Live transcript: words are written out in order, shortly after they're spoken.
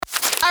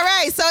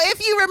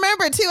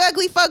remember, two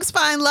ugly folks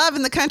find love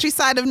in the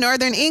countryside of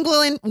northern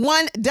England.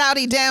 One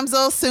dowdy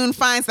damsel soon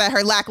finds that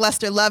her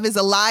lackluster love is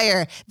a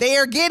liar. They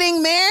are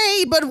getting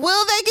married, but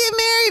will they get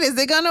married? Is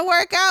it going to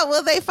work out?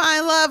 Will they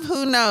find love?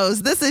 Who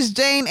knows? This is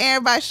Jane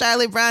Eyre by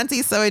Charlotte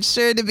Bronte, so it's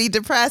sure to be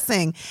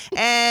depressing.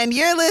 And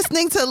you're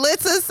listening to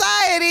Lit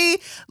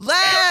Society.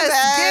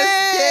 Let's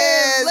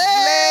get lit!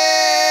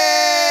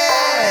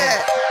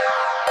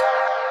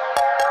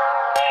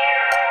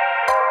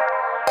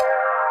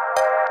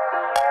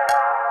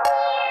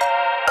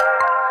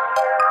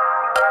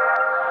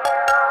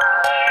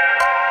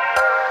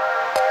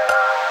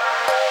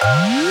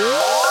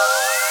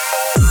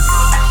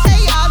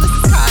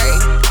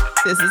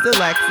 This is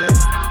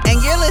Alexis.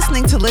 And you're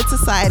listening to Lit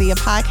Society, a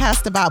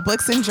podcast about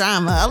books and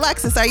drama.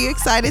 Alexis, are you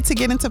excited to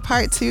get into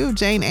part 2 of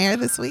Jane Eyre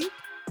this week?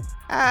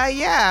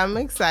 Yeah, I'm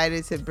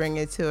excited to bring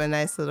it to a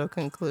nice little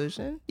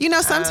conclusion. You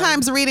know,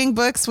 sometimes reading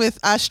books with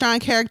strong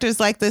characters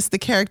like this, the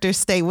characters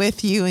stay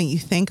with you and you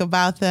think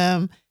about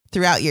them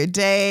throughout your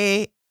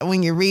day.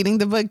 When you're reading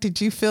the book, did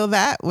you feel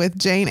that with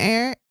Jane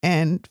Eyre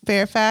and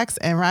Fairfax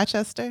and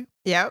Rochester?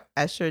 Yep,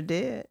 I sure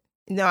did.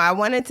 No, I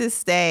wanted to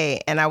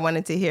stay and I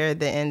wanted to hear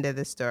the end of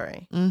the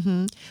story.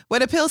 Mm-hmm.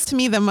 What appeals to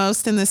me the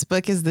most in this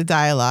book is the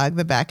dialogue,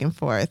 the back and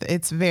forth.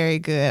 It's very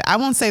good. I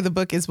won't say the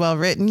book is well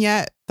written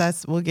yet.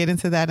 We'll get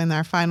into that in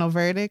our final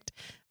verdict.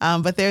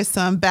 But there's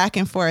some back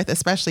and forth,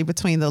 especially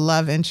between the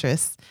love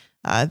interests.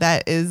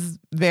 That is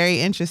very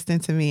interesting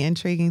to me,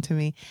 intriguing to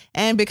me.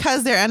 And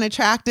because they're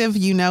unattractive,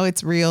 you know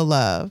it's real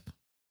love.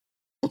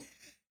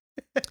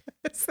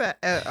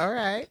 All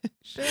right,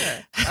 sure.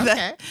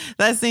 Okay.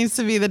 That seems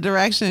to be the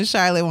direction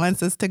Charlotte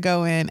wants us to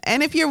go in.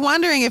 And if you're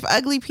wondering if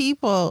ugly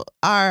people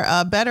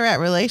are better at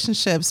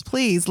relationships,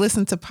 please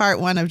listen to part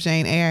 1 of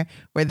Jane Eyre,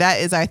 where that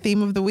is our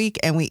theme of the week,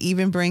 and we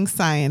even bring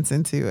science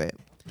into it.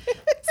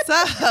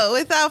 So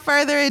without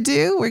further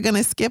ado, we're going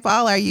to skip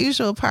all our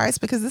usual parts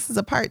because this is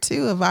a part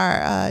 2 of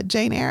our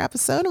Jane Eyre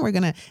episode, and we're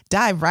going to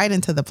dive right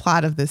into the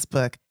plot of this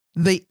book,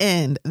 the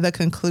end, the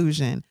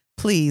conclusion.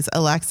 Please,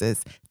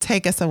 Alexis,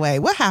 take us away.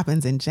 What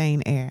happens in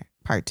Jane Eyre,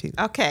 part 2?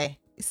 Okay.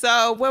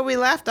 So where we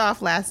left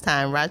off last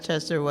time,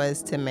 Rochester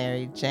was to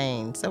marry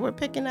Jane. So we're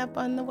picking up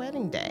on the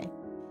wedding day.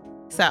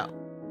 So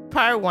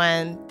part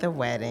 1, the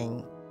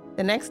wedding.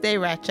 The next day,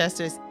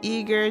 Rochester is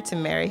eager to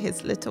marry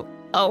his little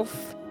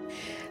oaf.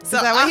 So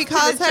is that what he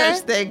calls the her?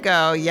 Church they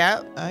go.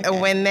 Yep. Okay. And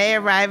when they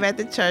arrive at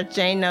the church,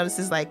 Jane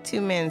notices like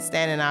 2 men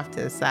standing off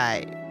to the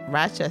side.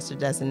 Rochester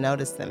doesn't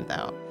notice them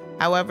though.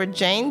 However,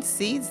 Jane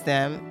sees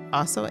them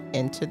also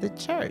enter the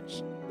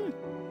church.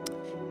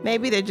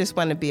 Maybe they just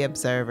want to be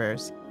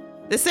observers.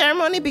 The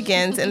ceremony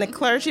begins and the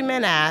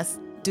clergyman asks,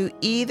 "Do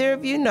either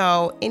of you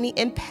know any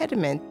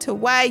impediment to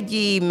why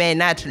ye may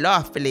not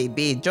lawfully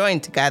be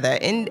joined together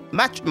in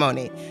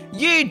matrimony?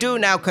 Ye do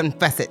now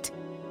confess it."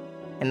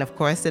 And of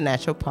course, the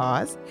natural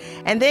pause.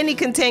 And then he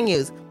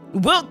continues,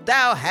 "Wilt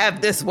thou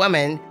have this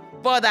woman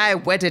for thy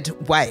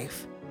wedded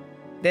wife?"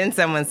 Then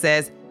someone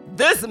says,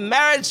 "This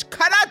marriage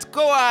cannot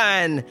go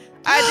on.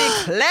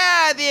 I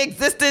declare the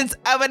existence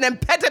of an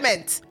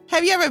impediment."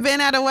 Have you ever been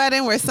at a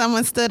wedding where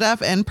someone stood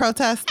up and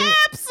protested?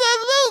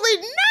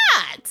 Absolutely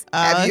not.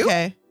 Have you?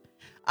 Okay.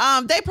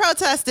 They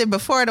protested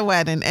before the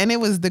wedding, and it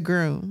was the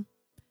groom.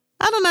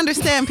 I don't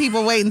understand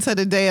people waiting until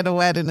the day of the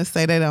wedding to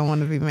say they don't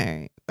want to be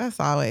married.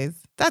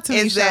 That's who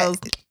he shows.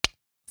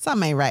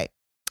 Something ain't right.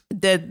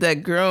 Did the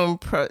groom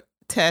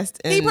protest?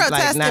 He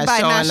protested by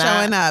not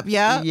showing up.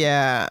 Yep.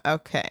 Yeah.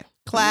 Okay.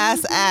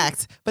 Class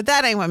act. But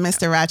that ain't what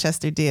Mr.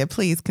 Rochester did.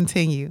 Please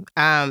continue.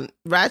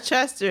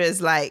 Rochester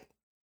is like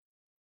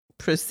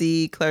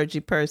proceed clergy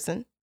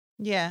person.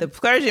 Yeah. The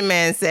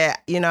clergyman said,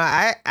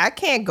 I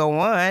can't go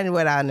on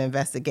without an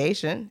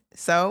investigation.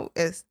 So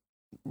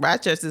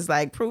Rochester's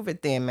like, prove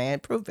it then, man.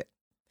 Prove it.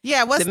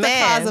 Yeah. What's the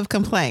cause of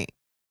complaint?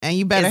 And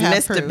you better have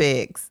Mr. proof.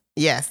 Biggs.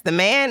 Yes. The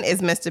man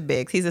is Mr.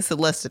 Biggs. He's a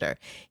solicitor.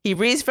 He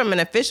reads from an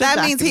official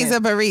document. That means he's a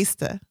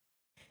barista.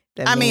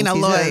 A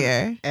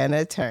lawyer. An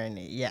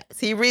attorney, yes.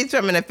 He reads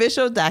from an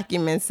official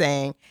document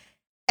saying,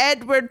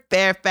 Edward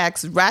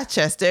Fairfax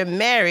Rochester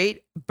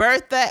married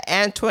Bertha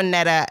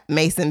Antoinetta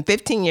Mason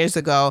 15 years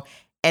ago,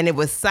 and it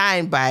was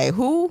signed by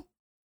who?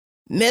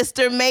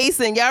 Mr.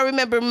 Mason. Y'all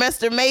remember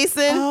Mr.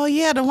 Mason? Oh,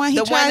 yeah, the one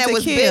that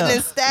was bitten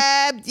and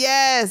stabbed,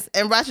 yes.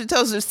 And Rochester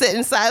was sitting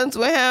in silence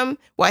with him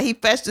while he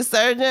fetched the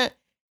surgeon.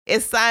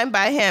 It's signed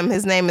by him.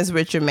 His name is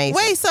Richard Mason.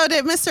 Wait, so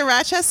did Mr.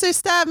 Rochester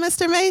stab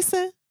Mr.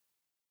 Mason?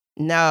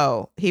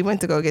 No, he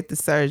went to go get the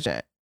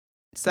surgeon.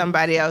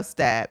 Somebody else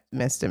stabbed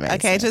Mr. Mason.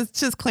 Okay,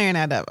 just clearing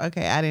that up.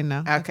 Okay, I didn't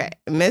know. Okay.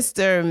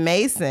 Mr.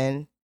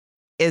 Mason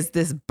is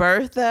this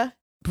Bertha's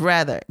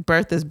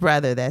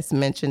brother that's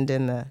mentioned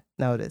in the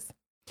notice.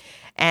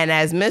 And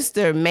as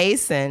Mr.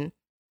 Mason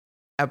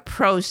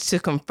approached to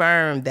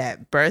confirm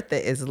that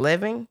Bertha is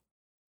living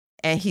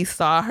and he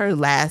saw her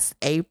last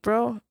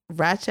April,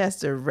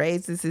 Rochester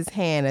raises his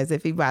hand as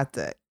if he about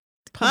to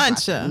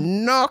punch her.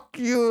 Knock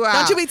you out.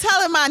 Don't you be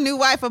telling my new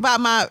wife about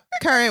my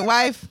current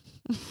wife.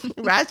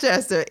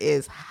 Rochester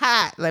is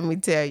hot, let me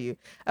tell you.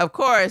 Of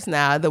course,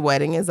 now the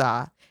wedding is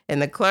off.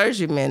 And the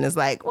clergyman is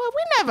like, well,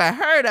 we never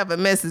heard of a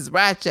Mrs.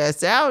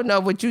 Rochester. I don't know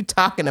what you're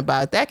talking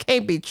about. That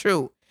can't be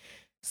true.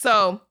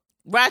 So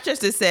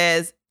Rochester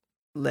says,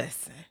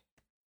 listen,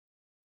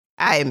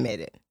 I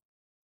admit it.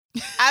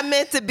 I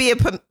meant to be a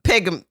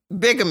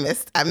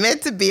bigamist. I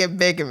meant to be a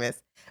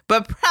bigamist.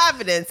 But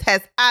Providence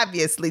has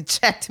obviously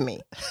checked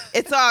me.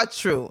 It's all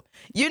true.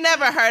 You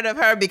never heard of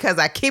her because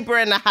I keep her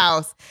in the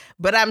house,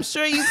 but I'm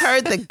sure you've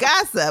heard the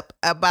gossip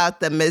about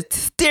the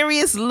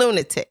mysterious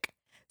lunatic.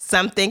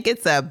 Some think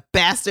it's a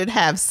bastard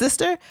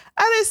half-sister.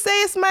 Others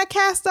say it's my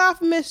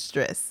cast-off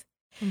mistress.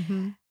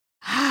 Mm-hmm.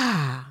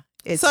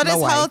 It's so this my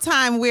wife. whole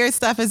time, weird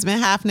stuff has been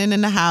happening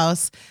in the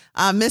house.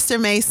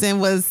 Mr. Mason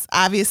was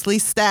obviously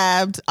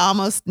stabbed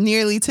almost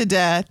nearly to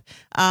death.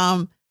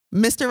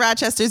 Mr.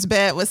 Rochester's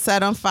bed was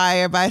set on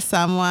fire by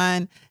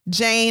someone.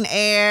 Jane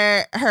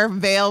Eyre, her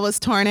veil was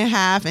torn in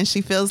half and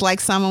she feels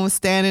like someone was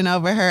standing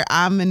over her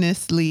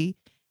ominously.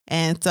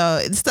 And so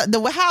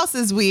the house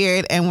is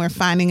weird and we're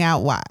finding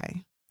out why.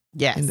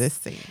 Yes. In this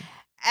scene.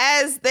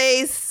 As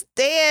they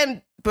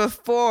stand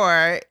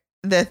before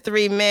the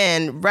three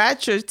men,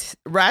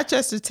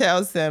 Rochester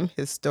tells them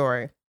his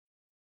story.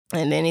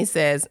 And then he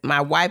says,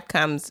 my wife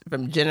comes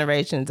from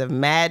generations of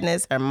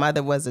madness. Her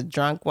mother was a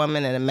drunk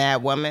woman and a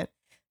mad woman.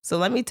 So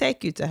let me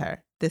take you to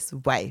her, this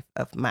wife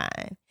of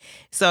mine.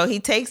 So he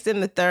takes them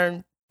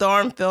to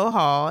Thornfield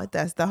Hall.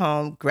 That's the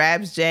home.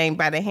 Grabs Jane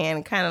by the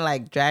hand, kind of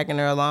like dragging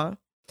her along.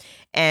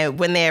 And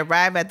when they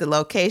arrive at the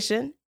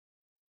location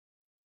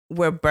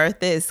where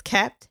Bertha is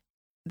kept,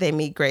 they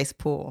meet Grace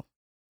Poole.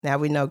 Now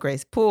we know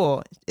Grace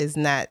Poole is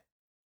not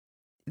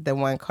the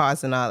one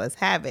causing all this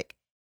havoc.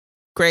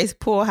 Grace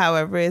Poole,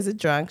 however, is a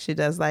drunk. She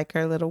does like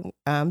her little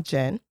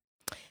gin.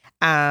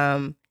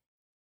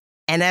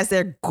 And as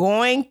they're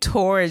going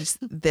towards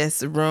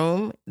this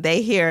room,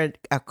 they hear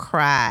a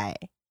cry.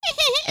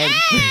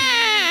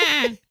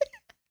 And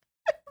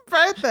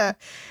Bertha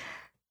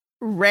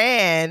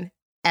ran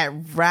at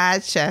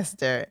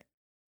Rochester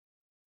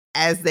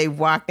as they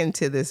walk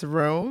into this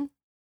room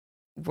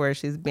where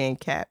she's being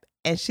kept,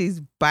 and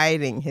she's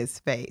biting his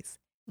face.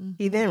 Mm-hmm.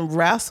 He then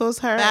wrestles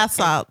her.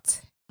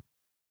 Assault.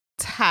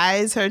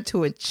 Ties her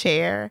to a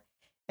chair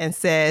and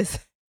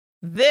says,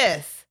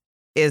 this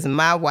is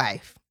my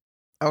wife.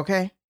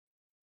 Okay?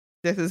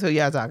 This is who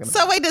y'all talking about.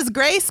 So wait, does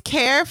Grace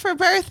care for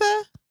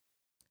Bertha?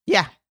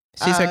 Yeah.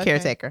 She's her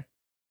caretaker.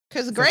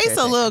 Because Grace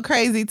a little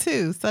crazy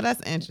too. So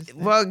that's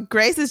interesting. Well,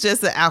 Grace is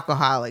just an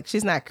alcoholic.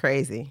 She's not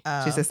crazy.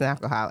 She's just an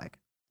alcoholic.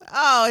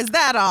 Oh, is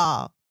that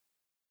all?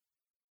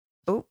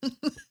 Oop.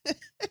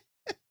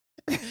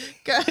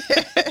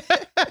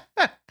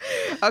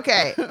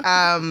 Okay.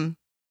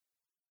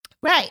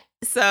 Right.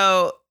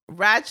 So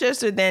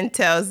Rochester then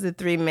tells the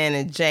three men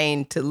and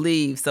Jane to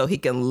leave so he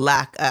can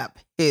lock up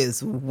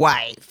his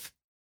wife.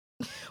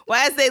 Well,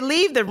 as they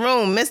leave the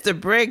room, Mr.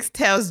 Briggs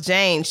tells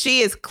Jane she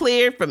is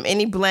cleared from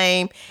any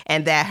blame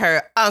and that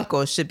her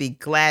uncle should be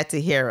glad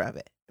to hear of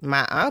it.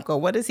 My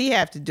uncle? What does he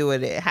have to do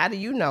with it? How do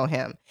you know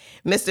him?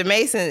 Mr.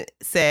 Mason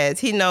says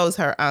he knows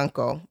her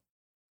uncle.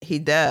 He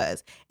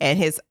does. And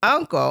his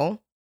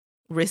uncle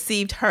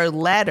received her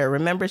letter.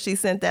 Remember she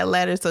sent that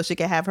letter so she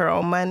could have her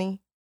own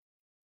money?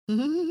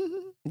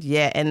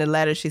 Yeah, in the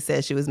letter she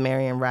said she was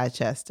marrying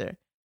Rochester.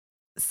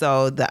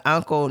 So the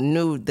uncle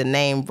knew the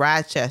name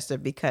Rochester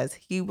because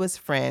he was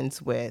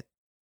friends with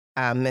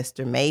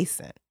Mr.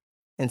 Mason.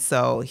 And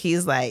so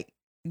he's like,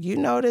 you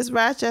know this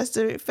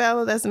Rochester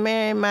fellow that's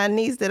marrying my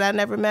niece that I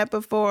never met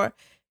before?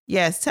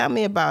 Yes, tell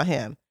me about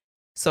him.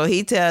 So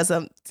he tells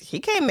him he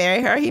can't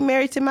marry her. He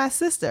married to my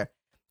sister.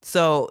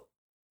 So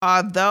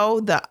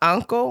although the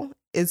uncle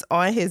is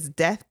on his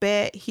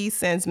deathbed, he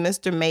sends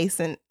Mr.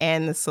 Mason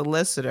and the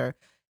solicitor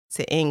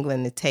to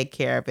England to take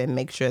care of it and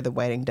make sure the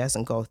wedding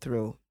doesn't go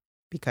through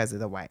because of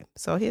the wife.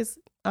 So his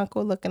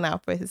uncle looking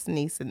out for his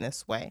niece in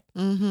this way.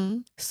 Mm-hmm.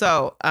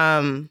 So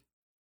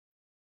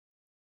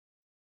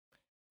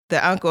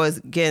the uncle is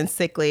getting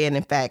sickly and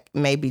in fact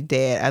may be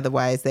dead.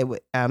 Otherwise, they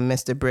would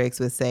Mr. Briggs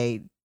would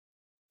say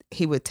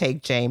he would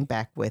take Jane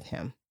back with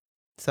him.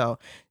 So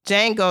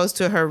Jane goes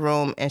to her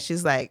room and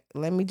she's like,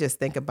 let me just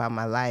think about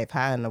my life.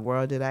 How in the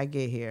world did I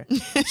get here?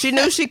 She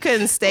knew she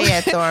couldn't stay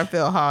at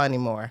Thornfield Hall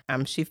anymore.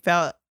 She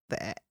felt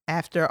that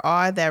after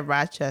all that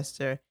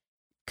Rochester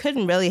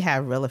couldn't really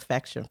have real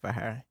affection for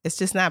her. It's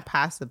just not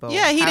possible.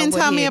 Yeah, he didn't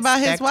tell me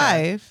about his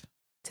wife.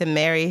 To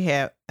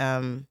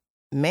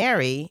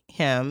marry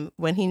him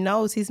when he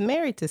knows he's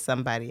married to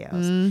somebody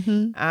else.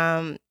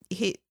 Mm-hmm.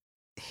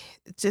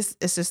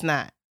 It's just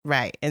not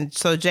right. And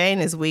so Jane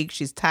is weak.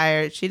 She's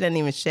tired. She doesn't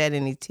even shed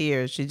any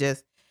tears. She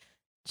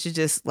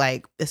just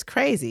like, it's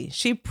crazy.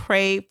 She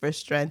prayed for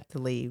strength to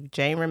leave.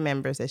 Jane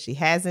remembers that she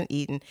hasn't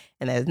eaten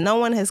and as no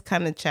one has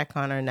come to check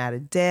on her, not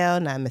Adele,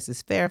 not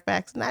Mrs.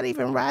 Fairfax, not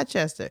even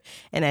Rochester.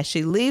 And as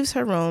she leaves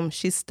her room,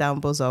 she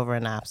stumbles over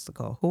an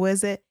obstacle. Who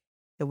is it?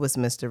 It was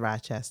Mr.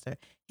 Rochester.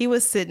 He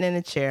was sitting in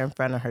a chair in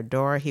front of her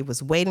door. He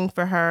was waiting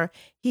for her.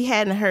 He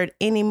hadn't heard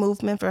any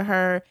movement for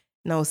her,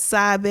 no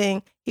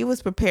sobbing. He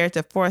was prepared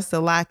to force the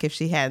lock if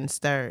she hadn't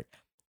stirred.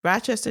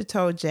 Rochester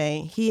told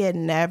Jane he had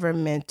never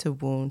meant to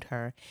wound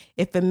her.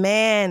 If a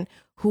man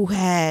who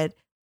had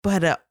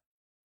but a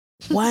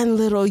one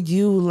little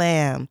ewe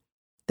lamb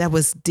that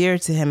was dear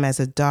to him as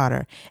a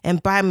daughter,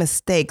 and by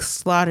mistake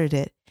slaughtered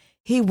it,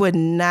 he would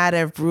not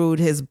have rued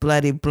his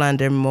bloody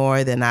blunder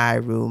more than I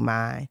rue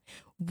mine.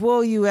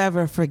 Will you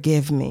ever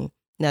forgive me?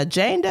 Now,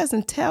 Jane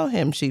doesn't tell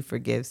him she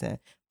forgives him,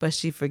 but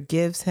she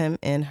forgives him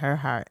in her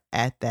heart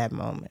at that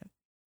moment.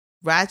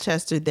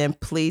 Rochester then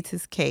pleads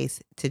his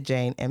case to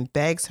Jane and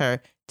begs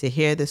her to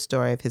hear the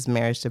story of his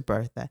marriage to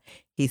Bertha.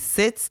 He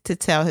sits to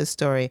tell his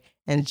story,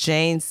 and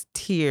Jane's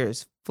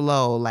tears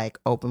flow like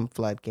open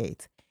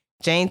floodgates.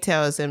 Jane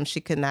tells him she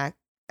could not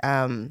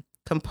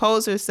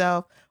compose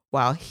herself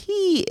while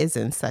he is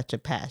in such a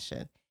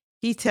passion.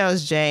 He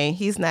tells Jane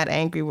he's not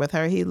angry with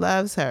her, he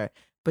loves her,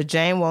 but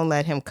Jane won't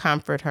let him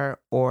comfort her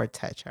or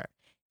touch her.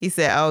 He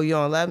said, "Oh, you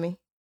don't love me?"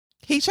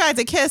 He tried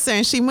to kiss her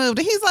and she moved.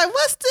 And he's like,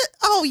 what's the?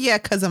 Oh, yeah,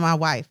 because of my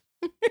wife.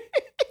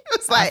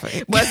 It's like,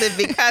 was it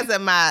because of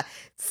my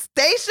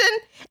station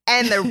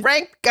and the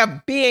rank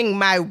of being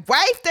my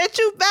wife that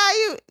you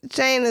value?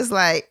 Jane is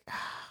like,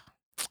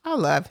 I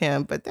love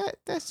him, but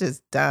that's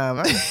just dumb.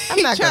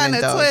 I'm not going to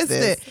twist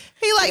this.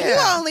 He like, you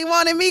only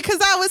wanted me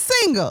because I was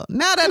single.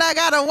 Now that I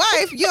got a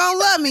wife, you don't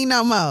love me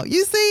no more.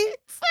 You see?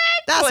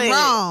 That's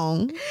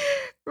wrong.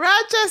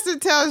 Rochester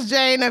tells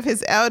Jane of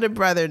his elder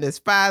brother and his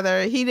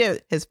father.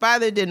 His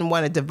father didn't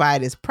want to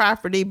divide his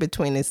property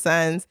between his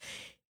sons,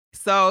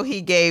 so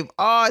he gave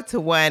all to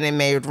one and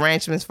made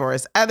arrangements for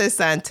his other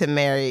son to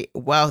marry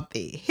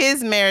wealthy.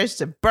 His marriage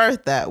to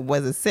Bertha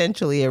was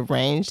essentially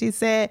arranged, he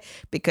said,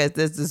 because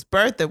this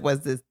Bertha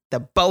was the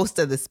boast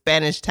of the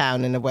Spanish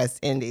town in the West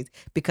Indies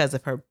because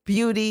of her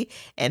beauty,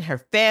 and her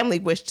family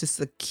wished to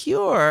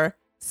secure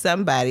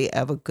somebody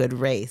of a good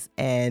race,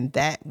 and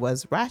that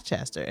was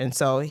Rochester. And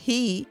so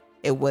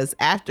it was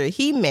after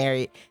he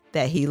married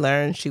that he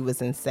learned she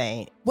was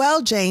insane.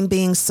 Well, Jane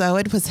being so,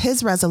 it was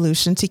his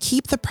resolution to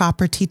keep the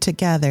property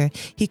together.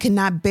 He could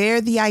not bear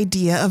the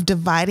idea of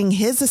dividing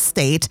his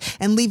estate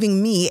and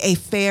leaving me a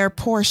fair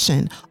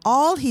portion.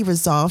 All, he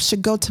resolved,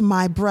 should go to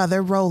my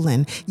brother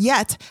Roland.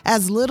 Yet,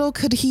 as little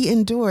could he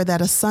endure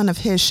that a son of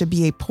his should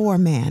be a poor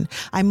man.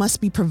 I must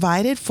be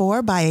provided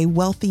for by a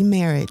wealthy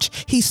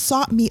marriage. He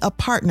sought me a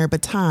partner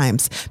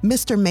betimes.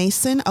 Mr.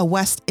 Mason, a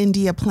West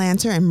India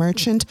planter and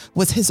merchant,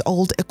 was his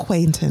old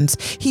acquaintance.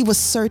 He was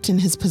certain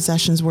his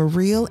possessions were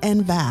real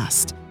and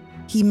vast.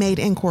 He made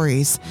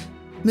inquiries.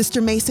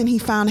 Mr. Mason, he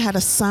found, had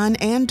a son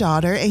and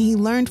daughter, and he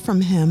learned from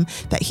him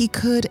that he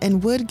could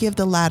and would give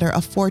the latter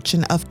a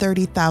fortune of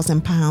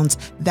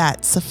 £30,000.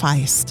 That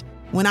sufficed.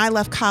 When I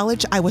left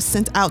college, I was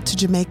sent out to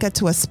Jamaica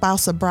to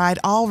espouse a bride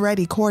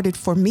already courted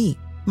for me.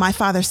 My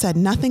father said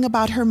nothing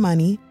about her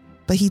money,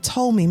 but he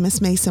told me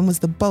Miss Mason was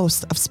the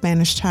boast of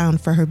Spanish Town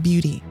for her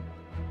beauty.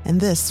 And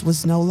this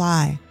was no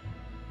lie.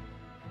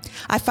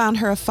 I found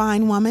her a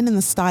fine woman in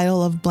the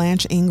style of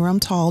Blanche Ingram,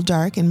 tall,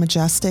 dark, and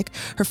majestic.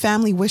 Her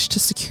family wished to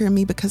secure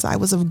me because I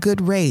was of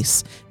good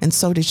race, and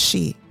so did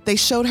she. They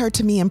showed her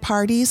to me in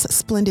parties,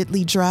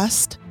 splendidly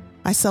dressed.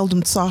 I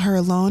seldom saw her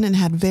alone and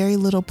had very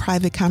little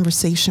private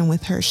conversation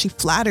with her. She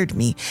flattered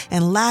me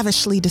and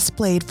lavishly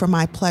displayed for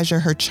my pleasure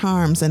her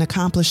charms and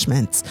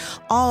accomplishments.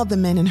 All the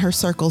men in her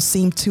circle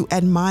seemed to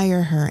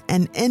admire her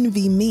and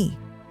envy me.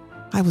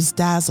 I was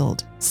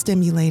dazzled,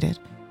 stimulated.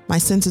 My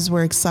senses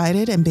were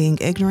excited, and being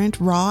ignorant,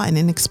 raw, and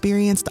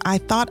inexperienced, I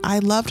thought I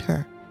loved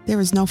her.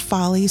 There is no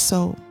folly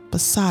so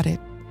besotted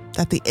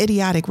that the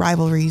idiotic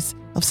rivalries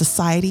of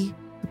society,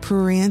 the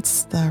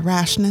prurience, the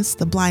rashness,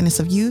 the blindness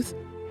of youth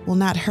will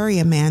not hurry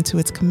a man to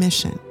its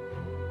commission.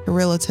 Her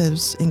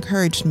relatives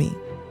encouraged me.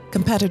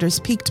 Competitors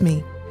piqued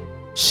me.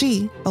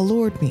 She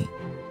allured me.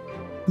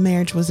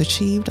 Marriage was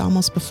achieved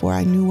almost before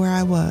I knew where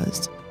I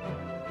was.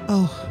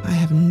 Oh, I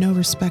have no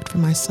respect for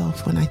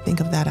myself when I think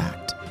of that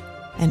act.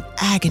 An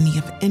agony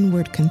of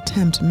inward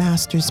contempt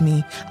masters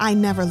me. I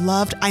never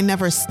loved, I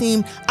never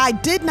esteemed, I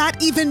did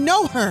not even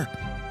know her.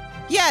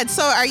 Yeah,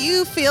 so are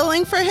you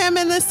feeling for him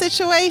in this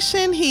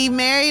situation? He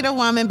married a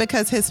woman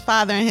because his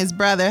father and his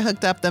brother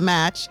hooked up the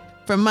match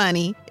for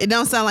money. It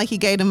don't sound like he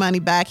gave the money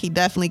back. He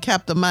definitely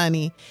kept the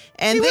money.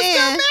 And he was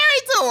still married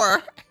to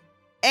her.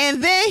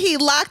 And then he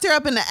locked her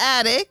up in the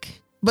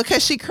attic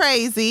because she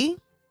crazy.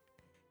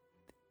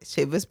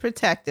 She was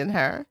protecting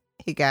her.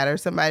 He got her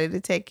somebody to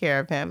take care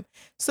of him.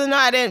 So no,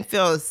 I didn't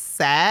feel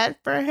sad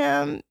for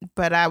him,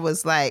 but I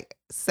was like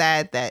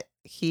sad that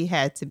he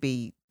had to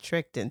be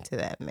tricked into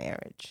that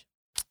marriage.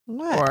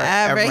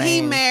 Whatever.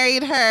 He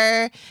married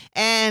her,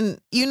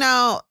 and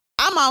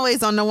I'm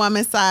always on the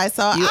woman's side.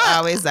 So you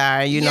always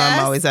are. You know,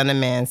 I'm always on the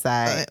man's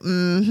side.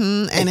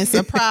 And it's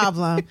a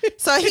problem.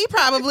 So he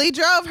probably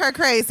drove her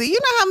crazy. You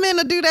know how men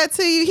will do that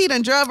to you? He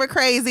done drove her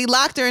crazy,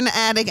 locked her in the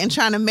attic, and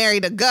trying to marry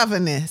the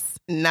governess.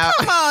 No.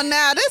 Come on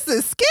now. This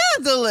is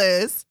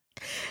scandalous.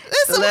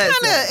 Listen.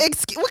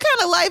 What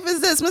kind of life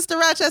is this? Mr.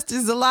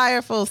 Rochester's a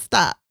liar, full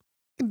stop.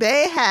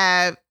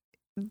 The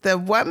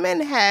woman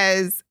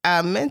has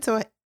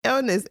mental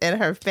illness in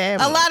her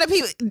family. A lot of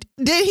people,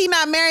 did he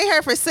not marry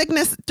her for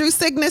sickness, through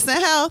sickness and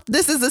health?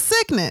 This is a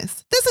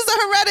sickness. This is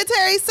a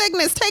hereditary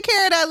sickness. Take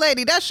care of that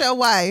lady. That's your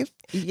wife.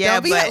 Yeah,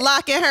 Don't be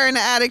locking her in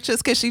the attic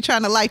just because she's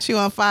trying to light you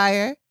on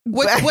fire.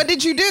 What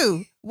did you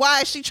do?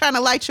 Why is she trying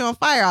to light you on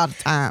fire all the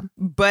time?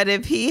 But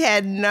if he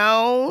had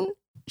known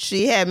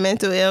she had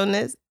mental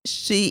illness,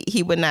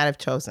 he would not have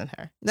chosen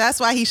her. That's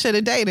why he should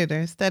have dated her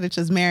instead of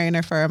just marrying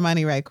her for her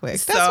money right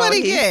quick. That's what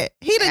he get.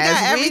 He done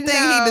got everything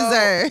he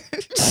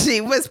deserved.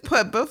 She was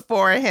put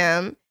before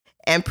him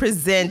and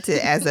presented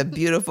as a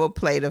beautiful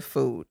plate of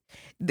food.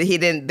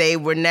 They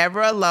were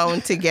never alone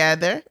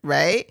together,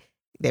 right?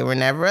 They were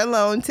never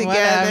alone together.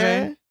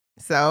 Whatever.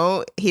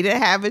 So he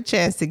didn't have a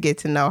chance to get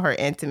to know her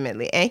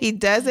intimately. And he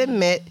does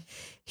admit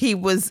he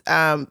was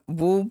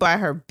wooed by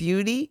her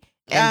beauty.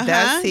 And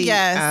does he?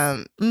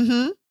 Yes.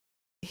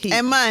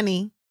 And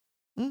money.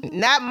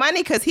 Not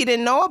money, because he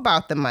didn't know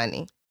about the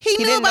money. He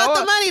knew about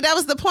the money. That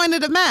was the point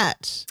of the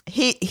match.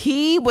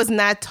 He was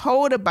not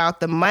told about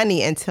the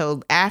money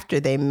until after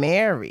they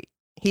married.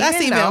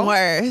 That's even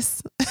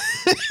worse.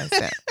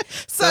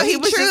 So he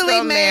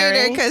truly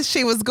married her because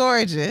she was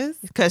gorgeous.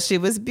 Because she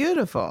was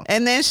beautiful.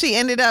 And then she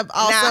ended up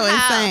also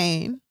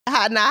insane.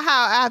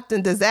 How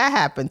often does that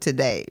happen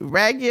today?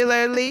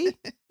 Regularly?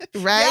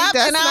 Right?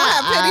 Yep, and I don't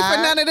have pity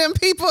for none of them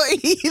people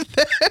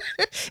either.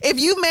 If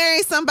you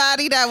marry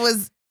somebody that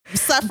was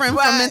suffering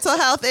from mental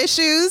health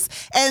issues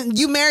and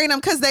you married them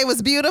because they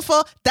was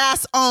beautiful,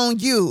 that's on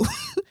you.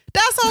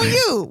 That's on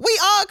you. We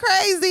all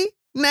crazy.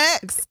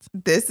 Next.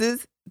 This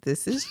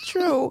is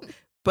true,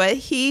 but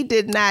he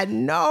did not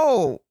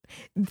know.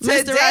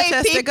 Mr.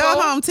 Rochester,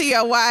 go home to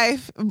your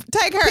wife.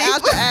 Take her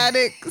out the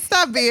attic.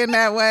 Stop being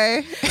that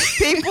way.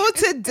 People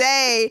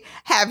today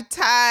have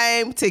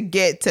time to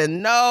get to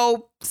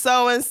know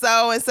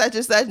so-and-so and such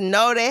and such.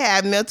 Know they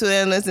have mental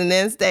illness and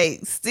then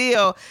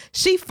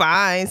she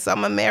fine, so I'm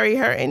going to marry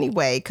her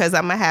anyway because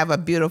I'm going to have a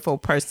beautiful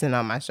person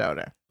on my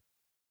shoulder.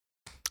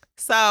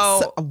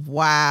 So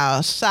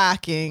wow,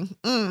 shocking.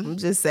 I'm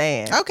just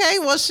saying. Okay,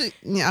 well,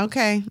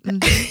 okay.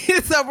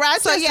 So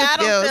Rochester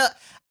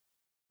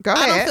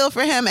I don't feel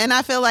for him, and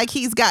I feel like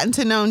he's gotten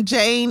to know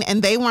Jane,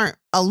 and they weren't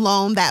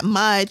alone that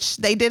much.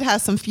 They did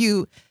have a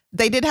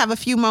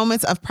few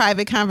moments of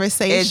private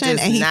conversation,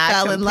 and he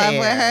fell in love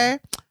with her.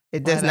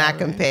 It does not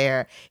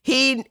compare.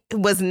 He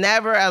was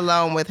never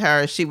alone with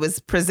her. She was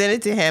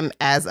presented to him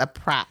as a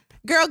prop.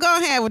 Girl, go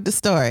ahead with the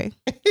story.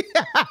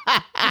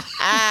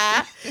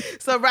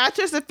 So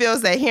Rochester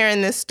feels that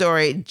hearing this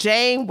story,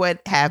 Jane would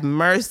have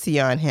mercy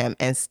on him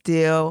and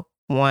still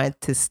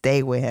want to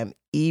stay with him,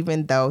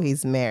 even though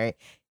he's married.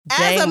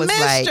 Jane as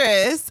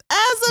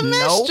a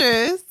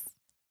mistress.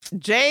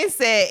 Jane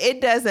said,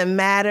 it doesn't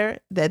matter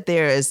that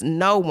there is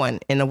no one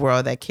in the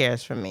world that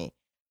cares for me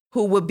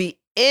who would be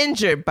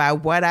injured by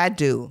what I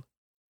do.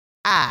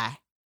 I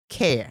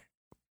care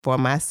for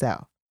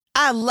myself.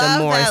 I love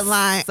that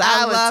line.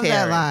 I love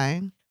that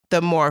line.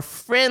 The more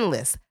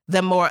friendless,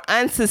 the more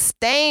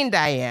unsustained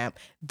I am,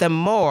 the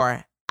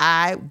more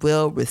I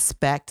will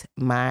respect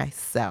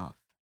myself.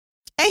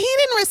 And he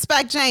didn't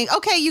respect Jane.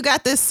 Okay, you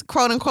got this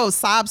quote unquote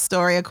sob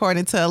story,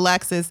 according to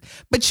Alexis,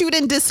 but you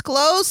didn't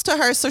disclose to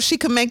her so she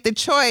could make the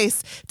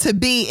choice to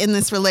be in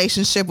this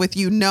relationship with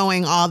you,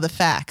 knowing all the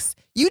facts.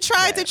 You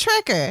tried to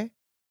trick her.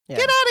 Yeah.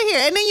 Get out of here.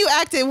 And then you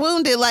acted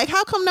wounded. Like,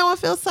 how come no one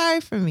feels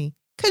sorry for me?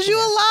 Because you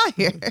a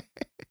liar.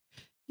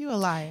 You a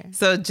liar.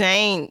 So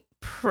Jane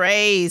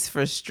prays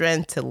for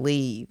strength to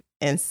leave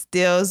and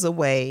steals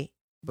away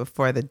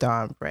before the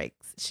dawn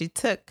breaks. She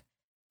took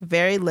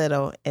very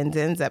little and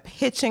ends up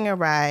hitching a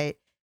ride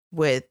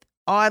with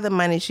all the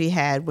money she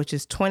had, which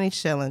is 20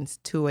 shillings,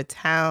 to a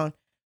town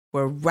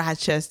where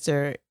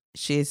Rochester,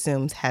 she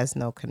assumes, has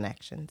no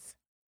connections.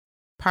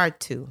 Part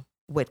 2,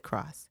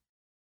 Whitcross.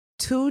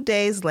 2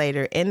 days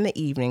later in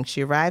the evening,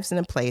 she arrives in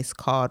a place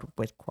called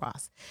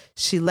Whitcross.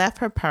 She left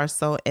her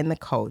parcel in the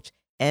coach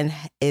and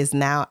is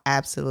now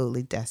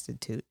absolutely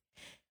destitute.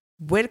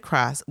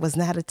 Whitcross was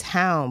not a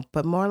town,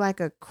 but more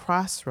like a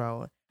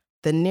crossroad.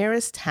 The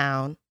nearest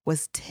town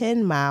was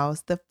 10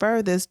 miles, the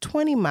furthest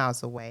 20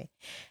 miles away.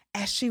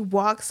 As she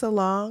walks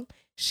along,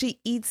 she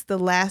eats the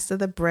last of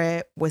the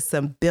bread with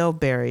some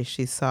bilberries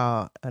she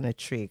saw on a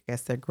tree. I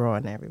guess they're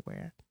growing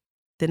everywhere.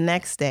 The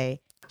next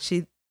day,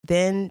 she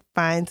then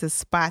finds a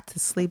spot to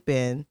sleep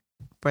in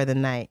for the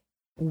night,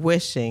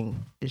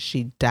 wishing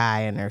she'd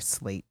die in her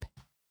sleep.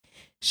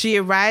 She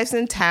arrives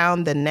in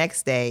town the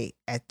next day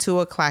at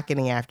 2:00 in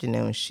the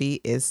afternoon.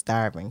 She is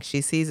starving. She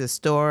sees a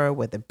store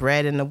with the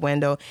bread in the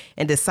window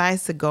and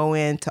decides to go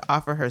in to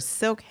offer her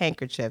silk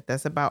handkerchief.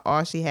 That's about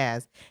all she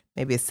has.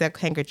 Maybe a silk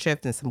handkerchief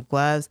and some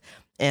gloves.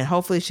 And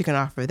hopefully she can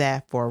offer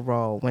that for a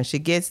roll. When she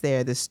gets there,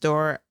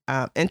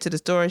 into the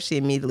store, she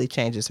immediately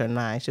changes her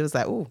mind. She was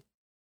like, ooh,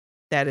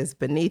 that is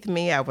beneath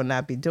me. I will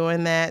not be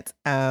doing that.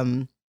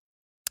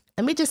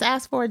 Let me just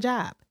ask for a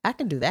job. I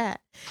can do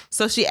that.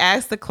 So she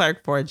asks the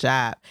clerk for a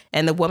job,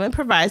 and the woman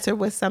provides her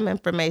with some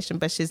information,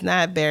 but she's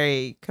not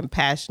very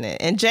compassionate.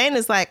 And Jane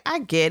is like, I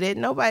get it.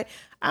 I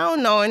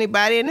don't know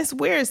anybody, and it's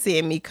weird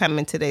seeing me come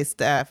into their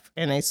stuff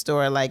in a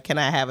store. Like, can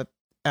I have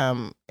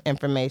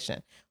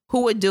information?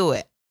 Who would do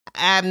it?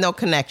 I have no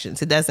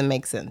connections. It doesn't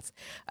make sense.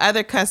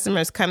 Other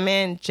customers come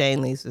in.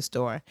 Jane leaves the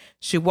store.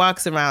 She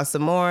walks around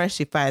some more.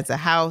 She finds a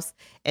house,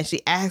 and she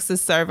asks the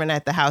servant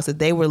at the house if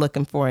they were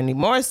looking for any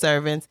more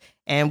servants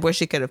and where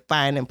she could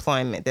find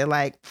employment. They're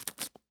like,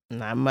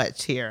 not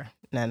much here.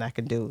 Nothing I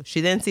can do.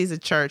 She then sees a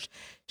church.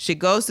 She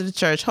goes to the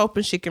church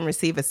hoping she can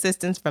receive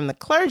assistance from the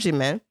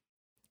clergyman.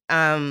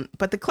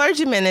 But the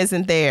clergyman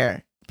isn't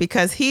there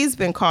because he's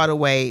been called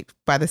away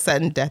by the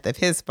sudden death of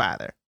his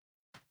father.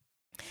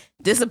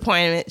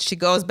 Disappointed, she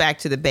goes back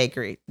to the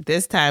bakery.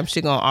 This time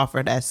she's going to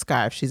offer that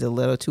scarf. She's a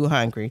little too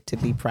hungry to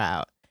be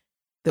proud.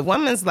 The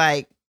woman's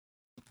like,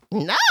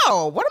 no,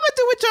 what am I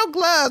do with your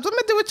gloves? What am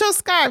I do with your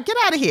scarf? Get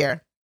out of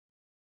here.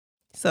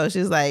 So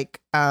she's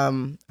like,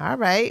 all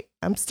right,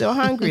 I'm still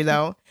hungry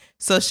though.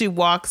 So she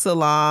walks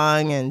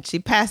along and she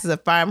passes a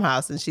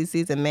farmhouse and she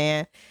sees a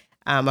man,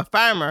 a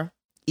farmer,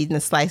 eating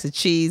a slice of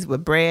cheese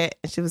with bread.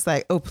 And she was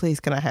like, oh,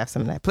 please, can I have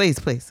some of that? Please,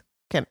 please.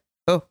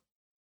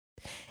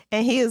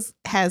 And he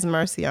has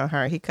mercy on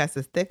her. He cuts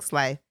a thick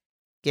slice,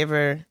 give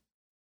her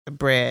the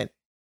bread,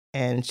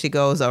 and she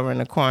goes over in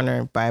the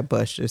corner by a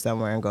bush or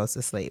somewhere and goes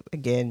to sleep.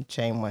 Again,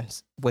 Jane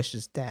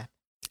wishes death.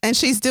 And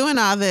she's doing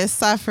all this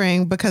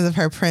suffering because of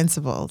her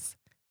principles.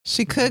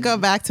 She could go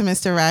back to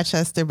Mr.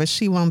 Rochester, but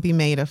she won't be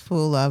made a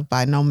fool of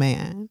by no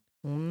man.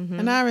 Mm-hmm.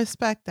 And I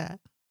respect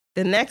that.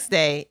 The next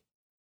day,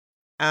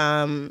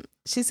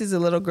 she sees a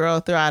little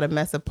girl throw out a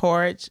mess of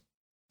porridge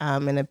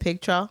in a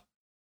pig trough.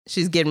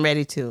 She's getting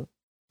ready to.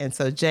 And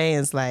so Jane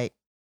is like,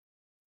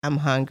 I'm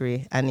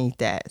hungry. I need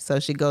that. So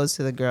she goes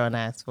to the girl and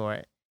asks for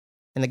it.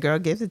 And the girl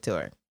gives it to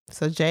her.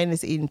 So Jane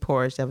is eating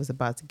porridge that was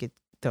about to get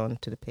thrown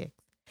to the pig.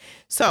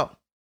 So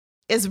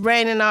it's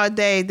raining all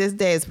day. This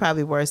day is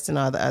probably worse than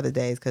all the other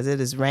days because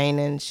it is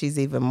raining. She's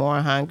even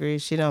more hungry.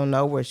 She don't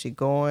know where she's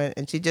going.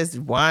 And she's just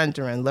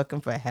wandering,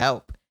 looking for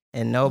help.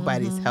 And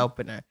nobody's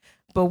helping her.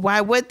 But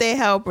why would they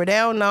help her? They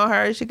don't know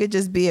her. She could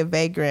just be a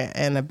vagrant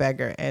and a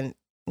beggar. And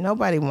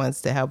nobody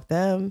wants to help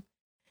them.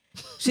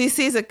 She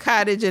sees a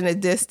cottage in the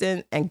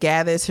distance and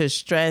gathers her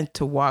strength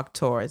to walk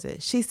towards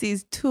it. She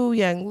sees two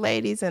young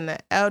ladies and an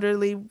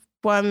elderly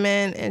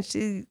woman, and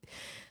she's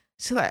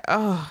like,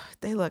 oh,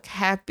 they look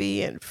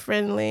happy and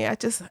friendly. I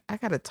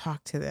got to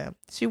talk to them.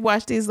 She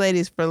watched these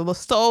ladies for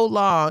so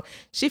long,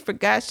 she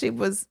forgot she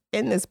was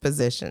in this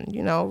position,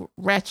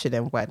 wretched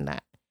and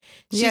whatnot.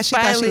 She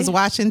thought she was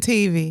watching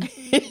TV.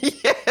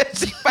 Yeah,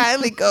 she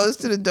finally goes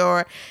to the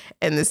door,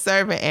 and the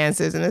servant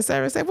answers, and the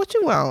servant said, what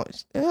you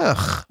want?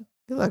 Ugh.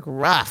 You look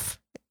rough.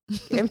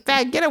 In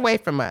fact, get away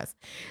from us.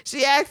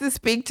 She asks to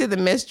speak to the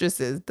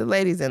mistresses, the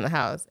ladies in the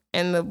house.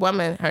 And the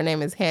woman, her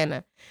name is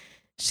Hannah.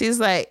 She's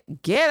like,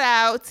 get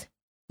out.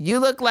 You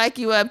look like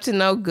you up to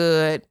no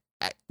good.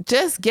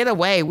 Just get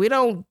away. We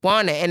don't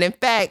want it. And in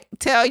fact,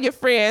 tell your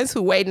friends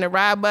who waiting to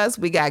rob us,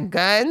 we got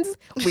guns.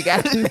 We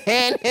got a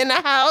man in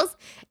the house.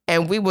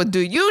 And we will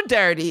do you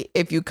dirty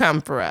if you come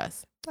for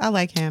us. I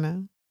like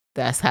Hannah.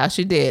 That's how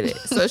she did it.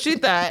 So she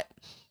thought.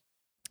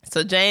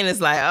 So Jane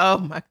is like, oh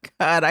my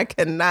God, I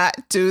cannot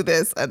do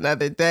this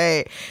another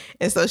day.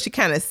 And so she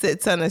kind of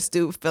sits on a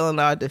stoop, feeling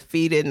all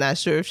defeated, not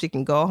sure if she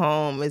can go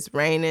home. It's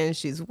raining,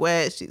 she's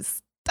wet,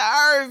 she's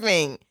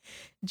starving.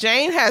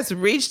 Jane has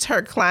reached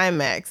her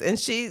climax, and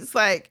she's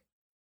like,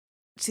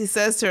 she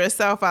says to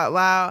herself out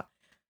loud,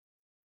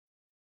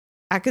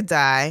 I could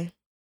die,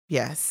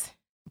 yes,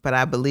 but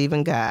I believe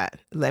in God.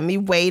 Let me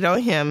wait on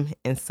him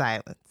in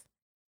silence.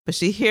 But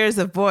she hears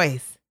a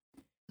voice,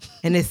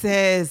 and it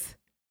says,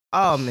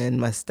 all men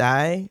must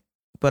die,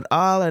 but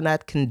all are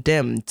not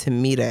condemned to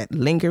meet a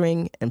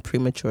lingering and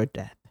premature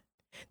death.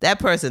 That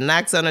person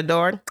knocks on the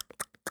door,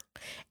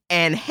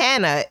 and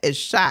Hannah is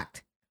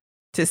shocked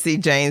to see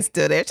Jane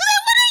still there. She's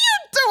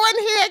like, what are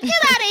you doing here?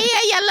 Get out of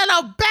here, you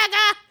little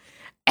beggar.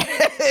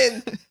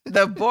 And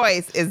the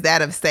voice is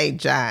that of St.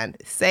 John.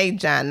 St.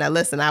 John. Now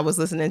listen, I was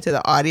listening to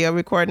the audio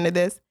recording of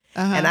this,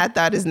 and I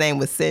thought his name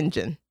was St.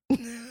 John.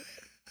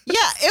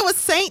 Yeah, it was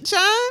St.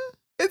 John?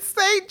 It's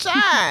St.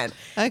 John.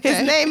 Okay.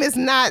 His name is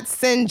not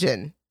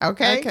Sinjin.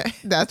 Okay?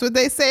 That's what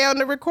they say on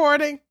the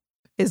recording.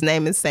 His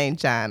name is St.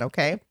 John.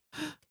 Okay?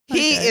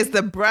 He is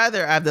the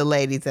brother of the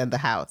ladies in the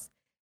house.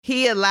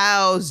 He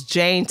allows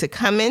Jane to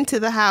come into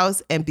the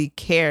house and be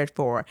cared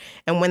for.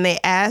 And when they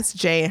ask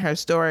Jane her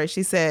story,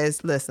 she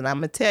says, listen, I'm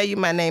going to tell you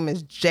my name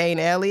is Jane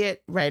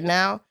Elliott right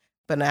now,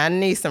 but I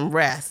need some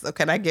rest. So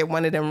can I get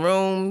one of them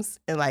rooms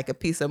and like a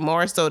piece of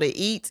morsel to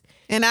eat?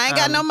 And I ain't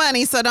got no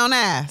money, so don't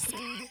ask.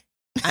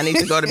 I need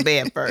to go to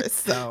bed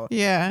first. So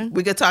yeah,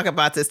 we could talk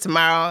about this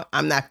tomorrow.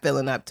 I'm not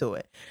feeling up to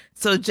it.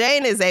 So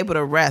Jane is able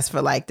to rest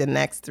for like the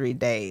next 3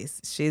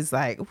 days. She's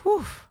like,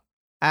 whew,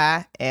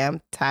 I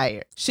am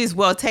tired. She's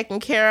well taken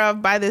care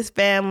of by this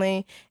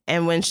family.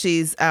 And when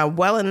she's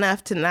well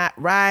enough to not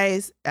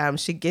rise,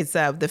 she gets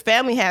up. The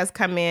family has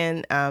come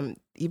in.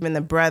 Even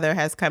the brother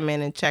has come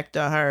in and checked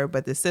on her,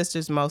 but the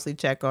sisters mostly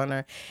check on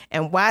her.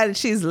 And while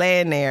she's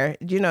laying there,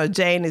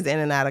 Jane is in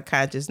and out of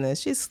consciousness.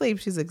 She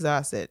sleeps. She's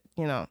exhausted.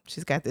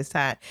 She's got this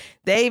time.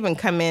 They even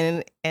come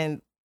in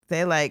and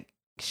they're like,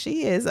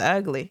 she is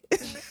ugly.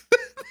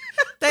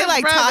 They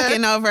like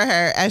talking over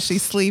her as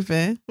she's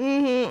sleeping.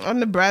 Mm-hmm.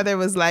 And the brother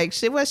was like,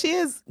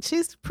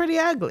 she's pretty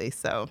ugly.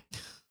 So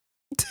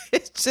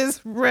it's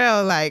just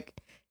real, like,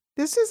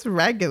 it's just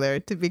regular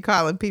to be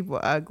calling people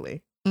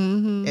ugly.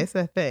 Mm-hmm. It's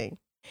a thing.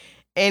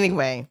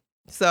 Anyway,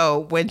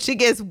 so when she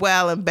gets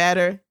well and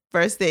better,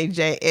 first thing,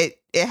 Jane, it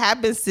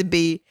happens to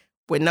be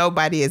when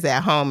nobody is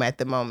at home at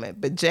the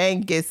moment. But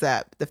Jane gets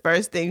up. The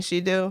first thing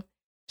she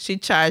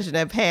charging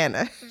up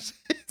Hannah.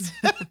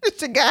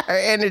 She got her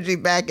energy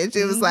back and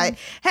she was like,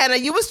 Hannah,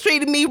 you was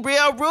treating me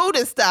real rude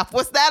and stuff.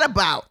 What's that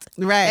about?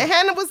 Right. And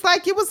Hannah was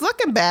like, you was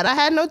looking bad. I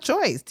had no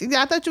choice.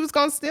 I thought you was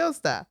going to steal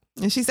stuff.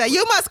 And she said,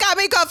 you must got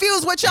me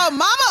confused with your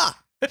mama.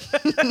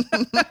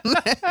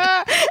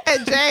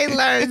 And Jane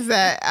learns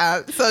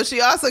that. So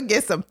she also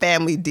gets some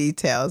family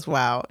details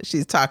while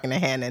she's talking to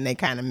Hannah and they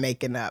kind of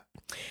making up.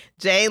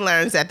 Jane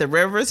learns that the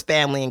Rivers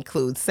family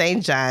includes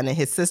St. John and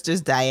his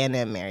sisters Diana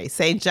and Mary.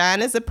 St.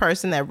 John is the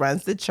person that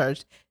runs the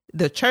church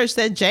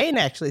that Jane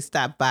actually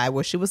stopped by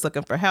where she was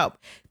looking for help.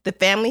 The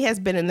family has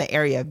been in the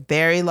area a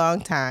very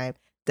long time.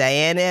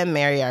 Diana and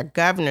Mary are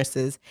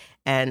governesses,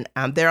 and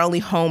they're only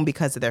home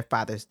because of their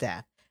father's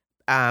death.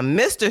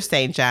 Mr.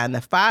 St. John,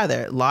 the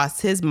father,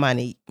 lost his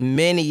money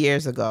many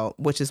years ago,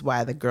 which is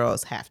why the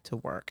girls have to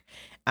work.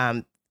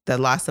 The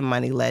loss of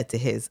money led to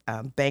his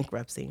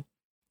bankruptcy.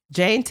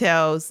 Jane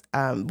tells,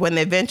 when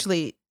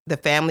eventually the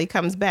family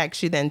comes back,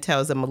 she then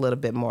tells them a little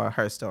bit more of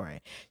her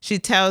story. She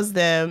tells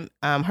them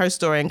her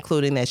story,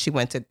 including that she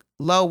went to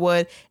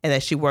Lowood and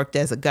that she worked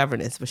as a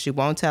governess, but she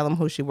won't tell them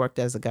who she worked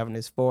as a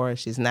governess for.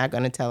 She's not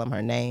going to tell them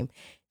her name.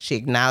 She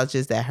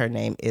acknowledges that her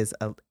name is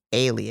an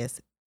alias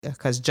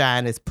because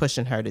John is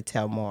pushing her to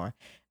tell more.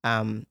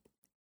 But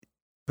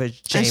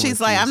Jane and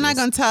she's like, I'm not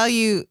going to tell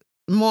you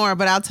more,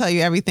 but I'll tell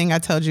you everything I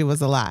told you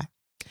was a lie.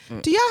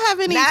 Do y'all have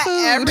any Not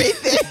food?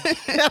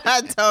 everything that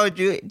I told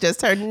you.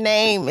 Just her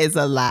name is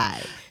a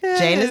lie.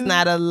 Jane is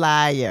not a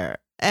liar.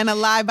 And a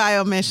lie by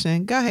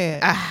omission. Go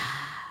ahead.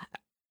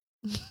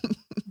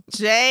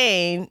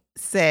 Jane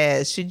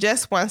says she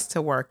just wants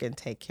to work and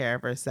take care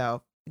of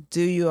herself.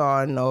 Do you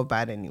all know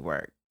about any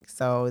work?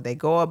 So they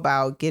go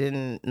about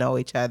getting to know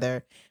each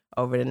other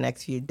over the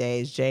next few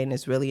days. Jane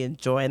is really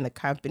enjoying the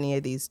company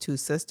of these two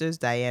sisters,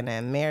 Diana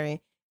and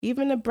Mary.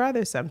 Even the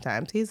brother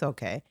sometimes. He's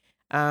okay.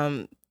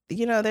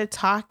 They're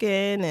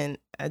talking and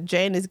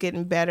Jane is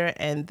getting better.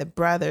 And the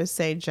brother,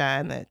 St.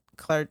 John,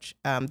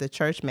 the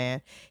church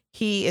man,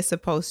 he is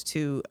supposed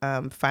to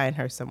find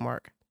her some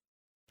work.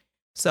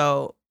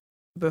 So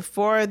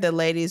before the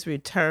ladies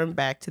return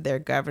back to their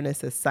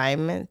governess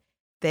assignment,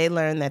 they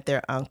learn that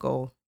their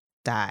uncle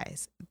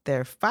dies.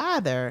 Their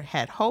father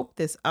had hoped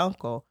this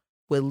uncle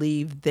would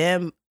leave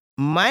them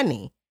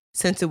money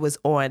since it was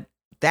on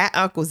that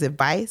uncle's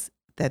advice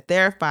that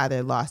their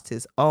father lost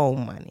his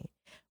own money.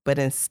 But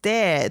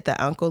instead,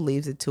 the uncle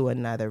leaves it to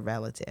another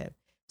relative.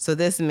 So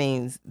this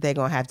means they're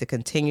going to have to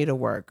continue to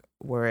work,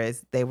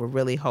 whereas they were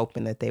really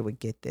hoping that they would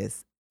get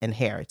this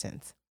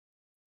inheritance.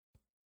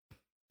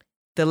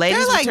 The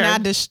ladies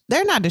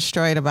they're not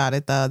destroyed about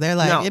it, though. They're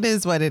like, no. It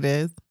is what it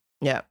is.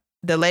 Yeah.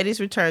 The ladies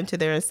return to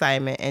their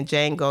assignment, and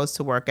Jane goes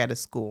to work at a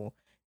school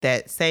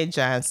that St.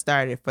 John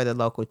started for the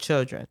local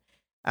children.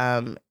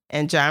 And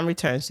John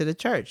returns to the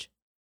church.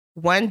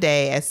 One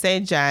day, as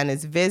St. John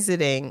is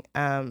visiting,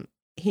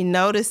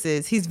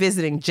 he's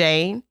visiting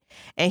Jane,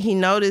 and he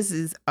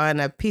notices on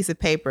a piece of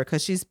paper,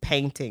 because she's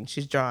painting,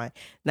 she's drawing.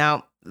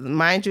 Now,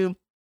 mind you,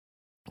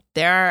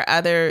 there are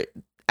other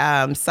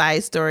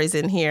side stories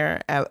in here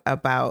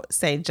about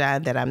St.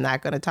 John that I'm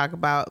not going to talk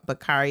about.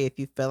 But Kari, if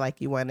you feel like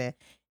you want to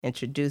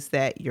introduce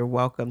that, you're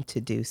welcome to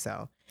do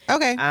so.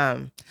 Okay.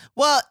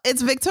 Well,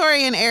 it's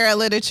Victorian era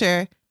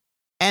literature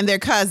and they're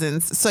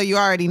cousins. So you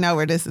already know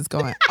where this is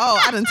going.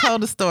 Oh, I done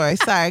told the story.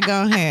 Sorry.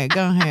 Go ahead.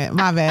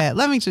 My bad.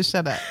 Let me just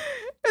shut up.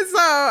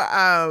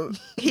 So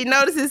he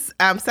notices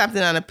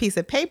something on a piece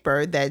of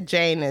paper that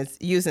Jane is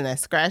using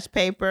as scratch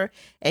paper,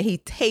 and he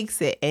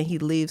takes it and he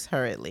leaves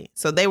hurriedly.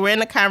 So they were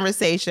in a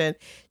conversation.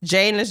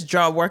 Jane is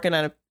working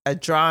on a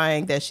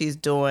drawing that she's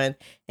doing,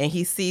 and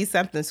he sees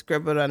something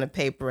scribbled on the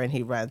paper and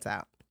he runs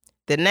out.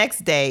 The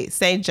next day,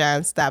 St.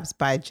 John stops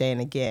by Jane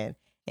again,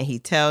 and he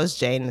tells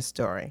Jane the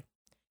story.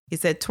 He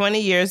said, 20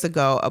 years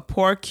ago, a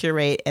poor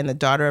curate and the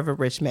daughter of a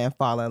rich man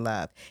fall in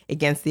love.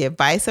 Against the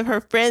advice of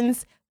her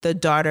friends, the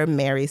daughter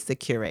marries the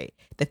curate.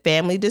 The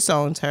family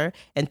disowns her,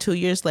 and 2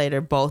 years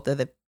later, both of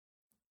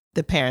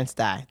the parents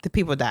die. The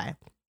people die.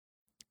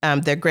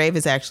 Their grave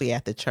is actually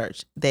at the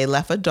church. They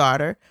left a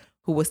daughter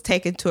who was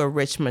taken to a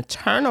rich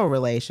maternal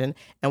relation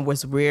and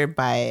was reared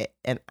by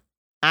an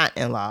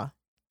aunt-in-law.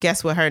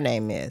 Guess what her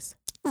name is?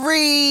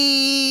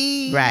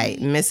 Reed. Right,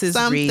 Mrs.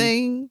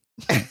 Something.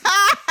 Reed.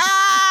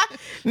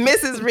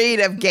 Mrs. Reed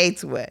of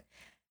Gateswood.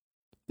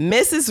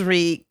 Mrs.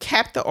 Reed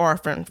kept the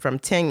orphan from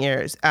 10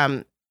 years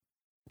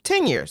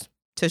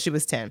till she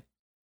was 10.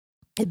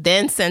 It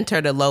then sent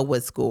her to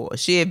Lowood School.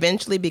 She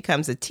eventually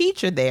becomes a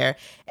teacher there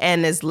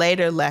and is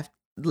later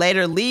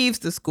leaves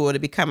the school to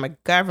become a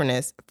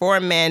governess for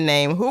a man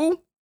named who?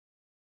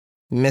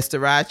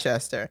 Mr.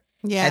 Rochester.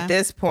 Yeah. At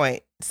this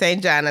point,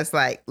 St. John is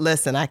like,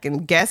 listen, I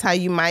can guess how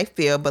you might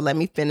feel, but let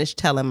me finish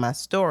telling my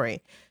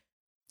story.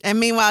 And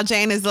meanwhile,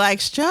 Jane is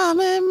like,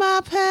 strumming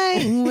my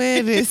pain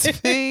with his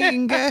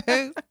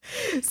fingers.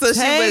 So she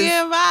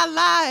was my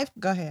life.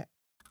 Go ahead.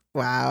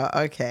 Wow.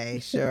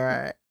 Okay.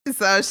 Sure.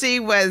 So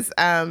she was,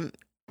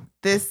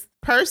 this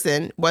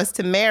person was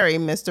to marry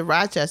Mr.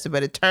 Rochester,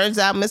 but it turns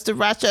out Mr.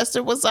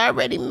 Rochester was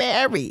already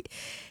married.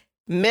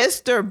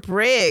 Mr.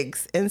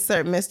 Briggs,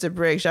 insert Mr.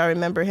 Briggs. Y'all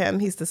remember him?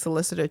 He's the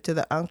solicitor to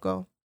the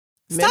uncle.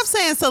 Stop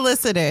saying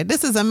solicitor.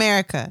 This is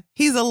America.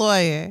 He's a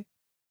lawyer.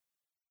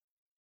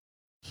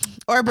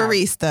 Or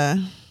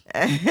barista.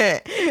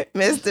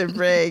 Mr.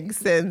 Briggs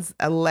sends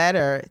a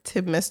letter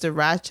to Mr.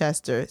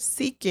 Rochester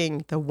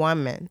seeking the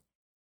woman.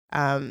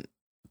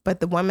 But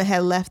the woman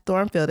had left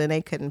Thornfield and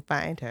they couldn't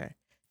find her.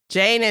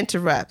 Jane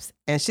interrupts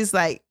and she's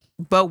like,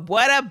 but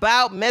what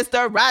about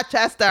Mr.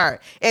 Rochester?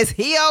 Is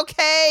he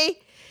okay?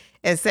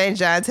 And St.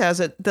 John tells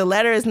her the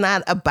letter is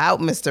not about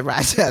Mr.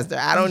 Rochester.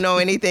 I don't know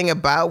anything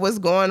about what's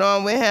going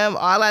on with him.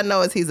 All I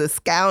know is he's a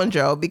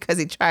scoundrel because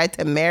he tried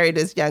to marry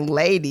this young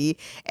lady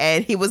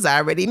and he was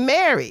already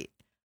married.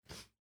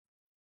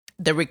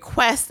 The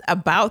requests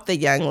about the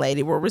young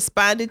lady were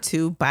responded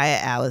to by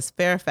Alice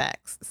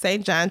Fairfax.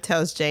 St. John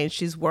tells Jane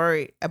she's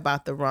worried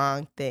about the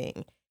wrong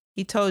thing.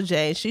 He told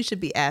Jane she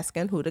should be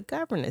asking who the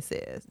governess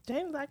is.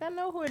 Jane's like, I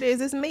know who it is.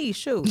 It's me.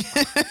 Shoot.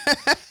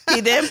 He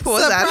then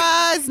pulls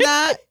Surprise,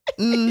 not.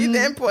 Mm-hmm. He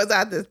then pulls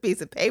out this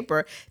piece of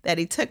paper that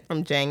he took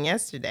from Jane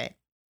yesterday,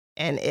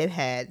 and it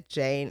had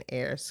Jane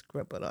Eyre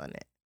scribbled on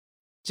it.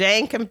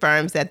 Jane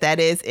confirms that that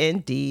is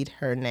indeed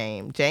her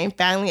name. Jane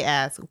finally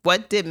asks,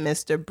 what did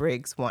Mr.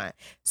 Briggs want?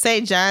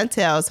 St. John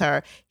tells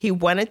her he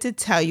wanted to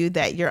tell you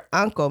that your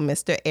uncle,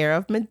 Mr. Eyre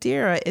of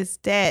Madeira, is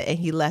dead and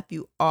he left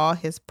you all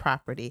his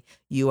property.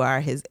 You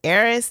are his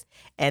heiress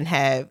and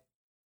have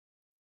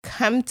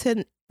come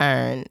to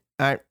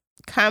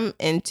come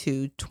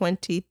into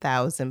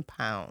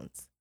 £20,000.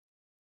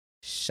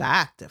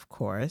 Shocked, of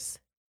course.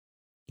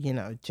 You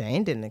know,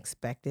 Jane didn't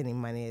expect any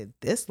money at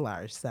this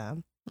large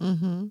sum.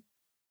 Mm-hmm.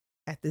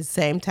 At the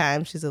same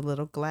time, she's a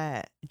little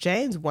glad.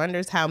 James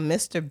wonders how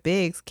Mr.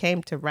 Biggs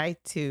came to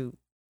write to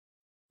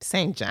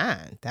St.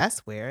 John.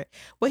 That's weird.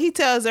 Well, he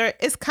tells her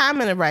it's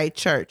common to write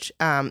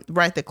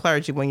the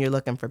clergy when you're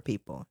looking for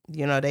people.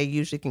 You know, they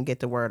usually can get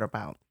the word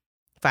about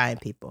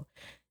find people.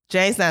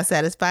 Jane's not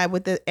satisfied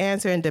with the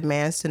answer and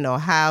demands to know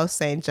how.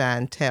 St.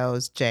 John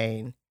tells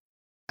Jane,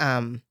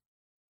 demands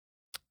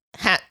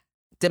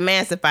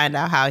to find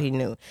out how he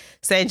knew.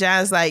 St.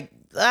 John's like,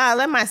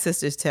 let my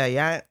sisters tell you.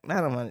 I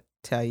don't want to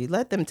tell you.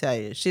 Let them tell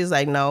you. She's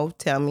like, no,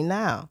 tell me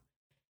now.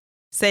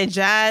 St.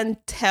 John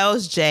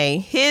tells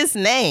Jane his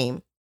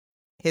name,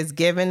 his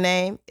given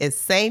name is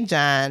St.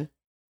 John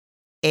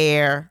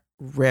Eyre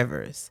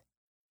Rivers.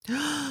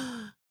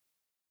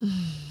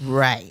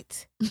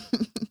 Right.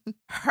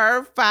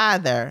 Her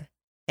father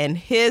and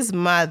his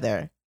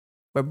mother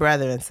were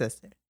brother and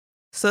sister.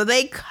 So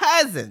they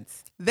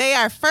cousins. They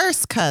are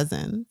first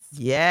cousins.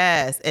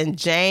 Yes. And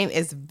Jane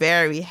is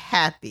very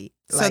happy.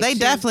 So they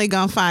definitely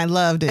gonna find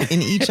love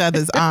in each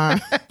other's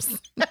arms.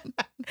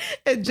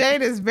 And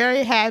Jane is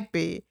very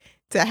happy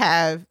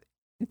to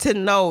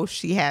know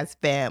she has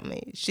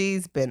family.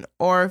 She's been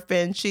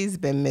orphaned. She's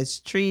been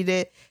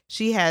mistreated.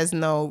 She has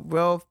no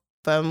real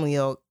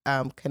familial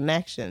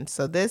connection.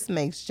 So this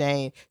makes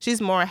Jane,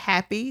 she's more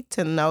happy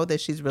to know that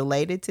she's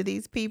related to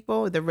these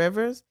people, the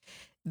Rivers,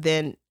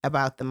 than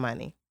about the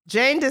money.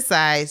 Jane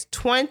decides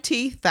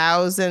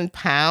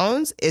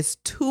 £20,000 is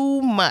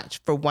too much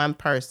for one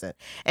person.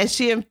 And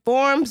she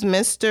informs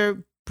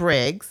Mr.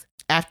 Briggs,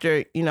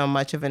 after,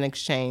 much of an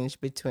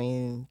exchange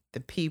between the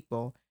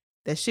people,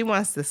 that she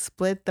wants to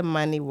split the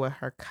money with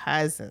her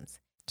cousins.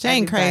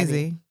 Jane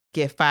crazy.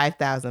 Get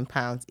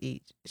 £5,000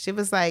 each. She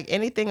was like,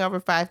 anything over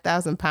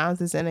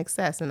 £5,000 is in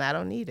excess and I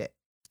don't need it.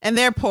 And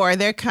they're poor.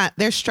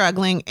 They're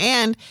struggling.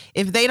 And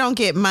if they don't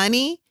get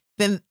money,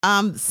 then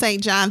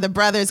St. John, the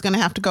brother, is going to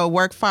have to go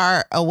work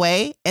far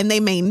away and they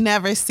may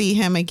never see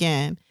him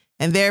again.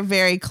 And they're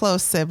very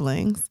close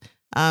siblings.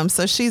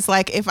 So she's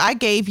like, if I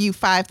gave you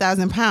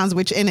 £5,000,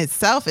 which in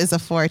itself is a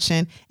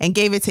fortune, and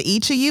gave it to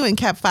each of you and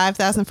kept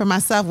 $5,000 for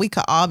myself, we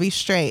could all be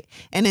straight.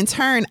 And in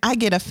turn, I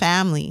get a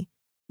family.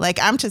 Like,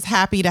 I'm just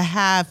happy to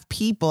have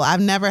people. I've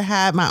never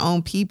had my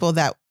own people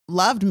that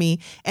loved me,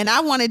 and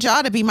I wanted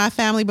y'all to be my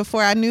family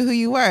before I knew who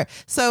you were.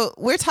 So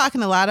we're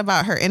talking a lot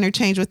about her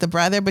interchange with the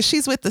brother, but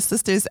she's with the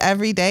sisters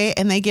every day,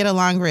 and they get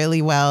along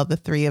really well, the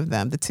three of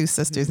them, the two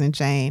sisters and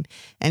Jane.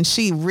 And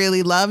she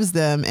really loves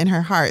them in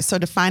her heart. So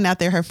to find out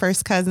they're her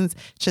first cousins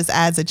just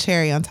adds a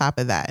cherry on top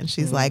of that. And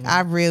she's like,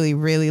 I really,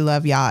 really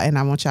love y'all, and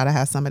I want y'all to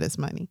have some of this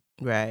money.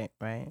 Right.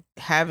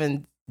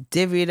 Having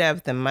divvied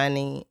up the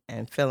money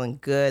and feeling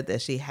good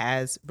that she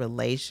has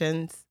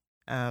relations,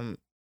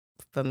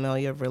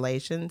 familiar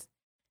relations,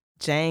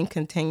 Jane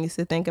continues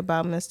to think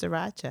about Mr.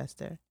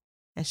 Rochester,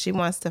 and she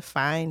wants to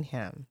find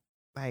him.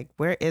 Like,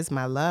 where is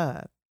my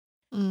love?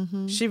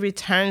 Mm-hmm. She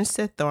returns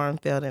to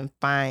Thornfield and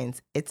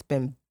finds it's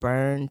been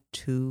burned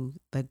to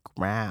the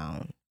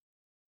ground.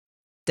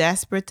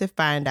 Desperate to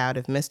find out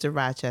if Mr.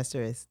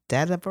 Rochester is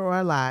dead or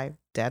alive,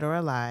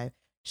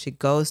 she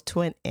goes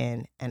to an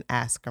inn and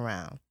asks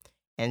around.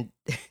 And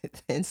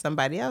then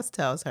somebody else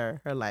tells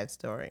her life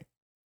story.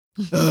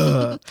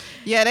 Yeah,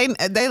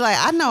 they like,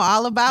 I know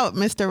all about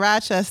Mr.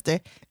 Rochester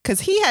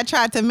because he had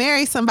tried to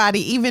marry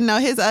somebody even though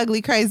his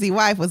ugly, crazy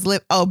wife was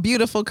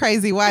beautiful,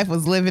 crazy wife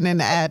was living in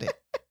the attic.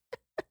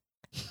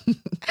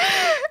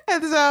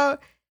 And so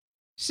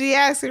she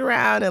asks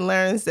around and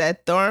learns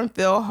that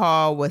Thornfield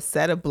Hall was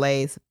set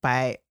ablaze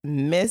by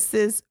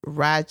Mrs.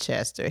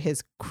 Rochester,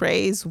 his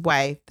crazed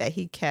wife that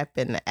he kept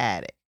in the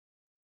attic.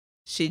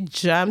 She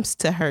jumps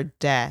to her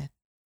death,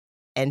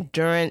 and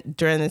during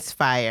this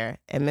fire,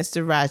 and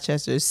Mr.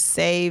 Rochester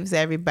saves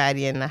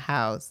everybody in the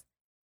house.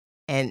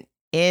 And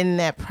in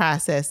that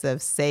process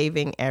of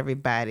saving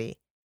everybody,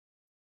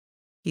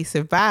 he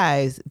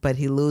survives, but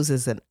he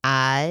loses an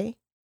eye.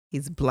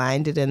 He's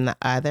blinded in the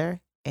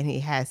other, and he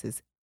has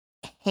his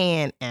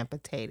hand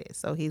amputated.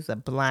 So he's a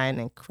blind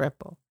and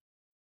cripple.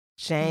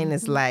 Jane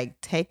is like,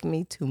 take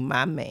me to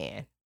my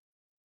man.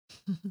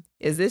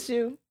 Is this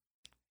you?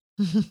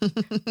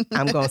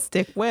 I'm going to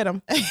stick with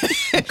him.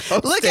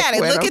 Look at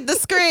it. Look at the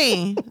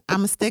screen. I'm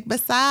going to stick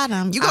beside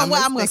him. I'm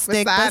going to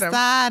stick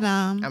beside him.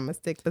 I'm going to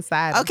stick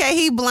beside him. Okay,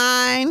 he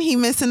blind. He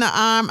missing the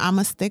arm. I'm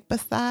going to stick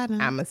beside him.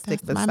 I'm going to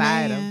stick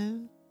beside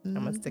him. I'm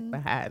going to stick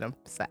beside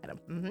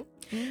him.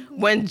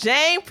 When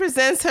Jane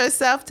presents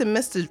herself to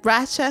Mr.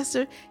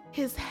 Rochester,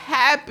 his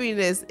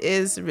happiness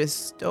is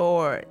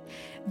restored.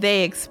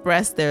 They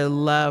express their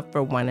love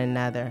for one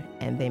another,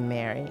 and they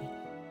marry.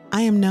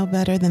 I am no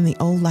better than the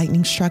old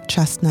lightning-struck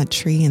chestnut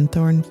tree in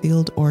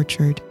Thornfield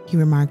Orchard, he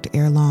remarked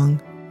ere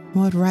long.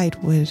 What right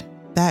would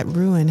that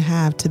ruin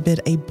have to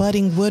bid a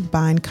budding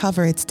woodbine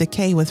cover its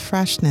decay with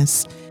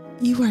freshness?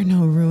 You are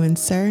no ruin,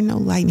 sir, no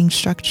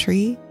lightning-struck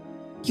tree.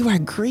 You are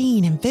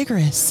green and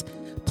vigorous.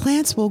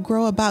 Plants will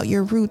grow about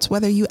your roots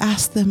whether you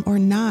ask them or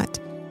not,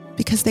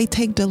 because they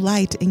take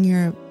delight in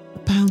your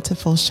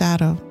bountiful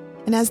shadow.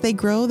 And as they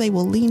grow, they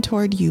will lean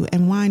toward you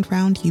and wind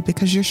round you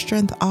because your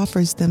strength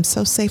offers them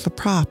so safe a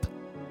prop.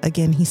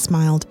 Again he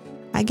smiled.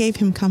 I gave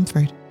him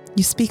comfort.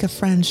 You speak of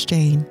friends,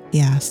 Jane, he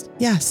asked.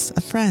 Yes,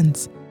 of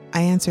friends,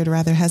 I answered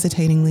rather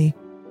hesitatingly,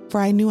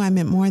 for I knew I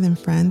meant more than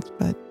friends,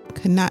 but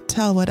could not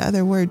tell what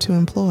other word to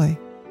employ.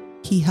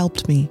 He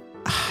helped me.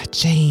 Ah,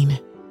 Jane,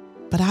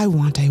 but I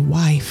want a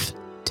wife.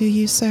 Do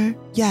you, sir?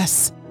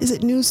 Yes. Is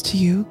it news to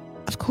you?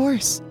 Of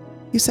course.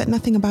 You said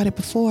nothing about it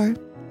before.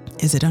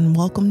 Is it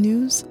unwelcome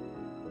news?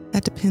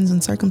 That depends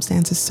on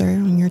circumstances, sir,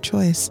 on your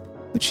choice,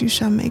 which you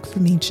shall make for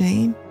me,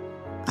 Jane.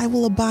 I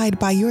will abide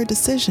by your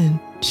decision.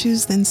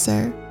 Choose then,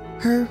 sir,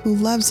 her who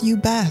loves you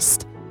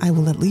best. I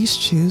will at least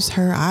choose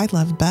her I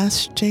love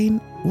best. Jane,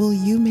 will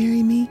you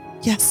marry me?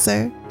 Yes,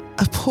 sir.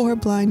 A poor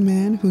blind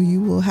man who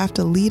you will have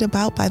to lead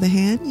about by the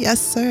hand? Yes,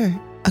 sir.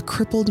 A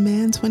crippled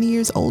man 20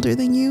 years older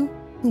than you,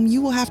 whom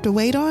you will have to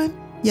wait on?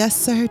 Yes,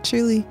 sir,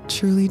 truly,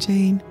 truly,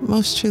 Jane,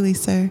 most truly,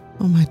 sir.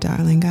 Oh, my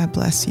darling, God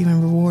bless you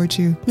and reward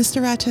you. Mr.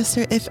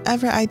 Rochester, if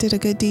ever I did a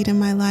good deed in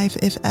my life,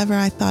 if ever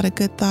I thought a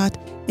good thought,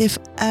 if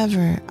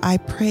ever I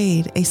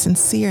prayed a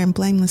sincere and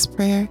blameless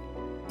prayer,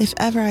 if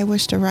ever I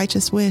wished a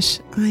righteous wish,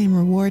 I am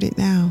rewarded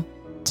now.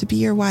 To be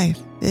your wife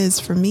is,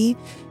 for me,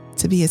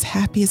 to be as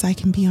happy as I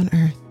can be on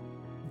earth.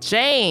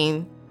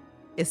 Jane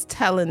is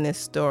telling this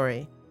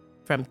story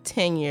from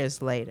 10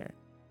 years later.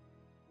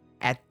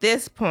 At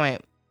this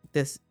point,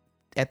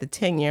 at the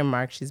 10-year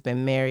mark, she's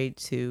been married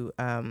to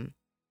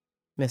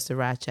Mr.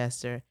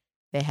 Rochester.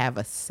 They have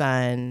a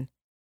son.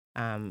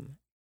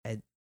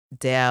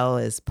 Adele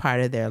is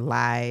part of their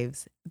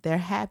lives. They're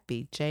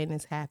happy. Jane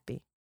is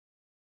happy.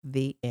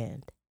 The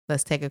end.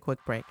 Let's take a quick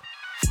break.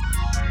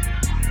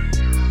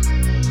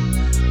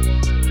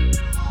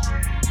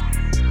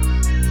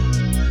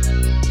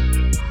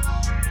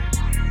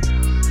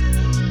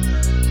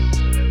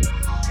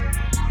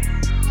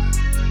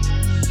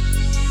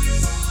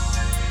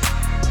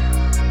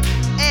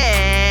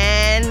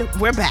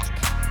 We're back.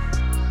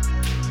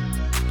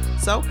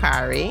 So,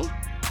 Kari.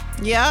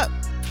 Yep.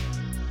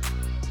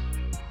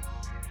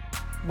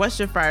 What's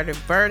your final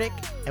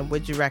verdict, and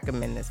would you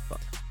recommend this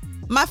book?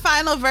 My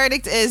final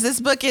verdict is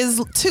this book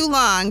is too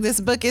long.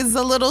 This book is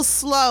a little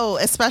slow,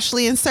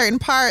 especially in certain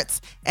parts,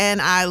 and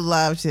I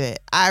loved it.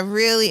 I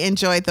really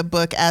enjoyed the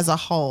book as a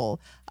whole.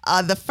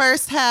 The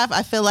first half,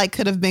 I feel like,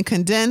 could have been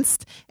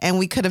condensed and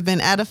we could have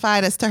been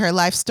edified as to her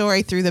life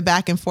story through the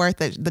back and forth,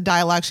 the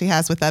dialogue she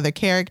has with other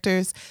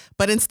characters.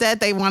 But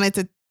instead,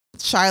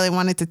 Charlotte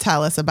wanted to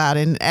tell us about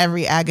it in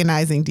every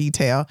agonizing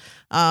detail.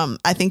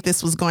 I think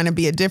this was going to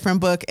be a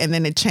different book, and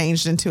then it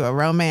changed into a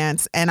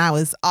romance, and I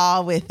was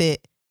all with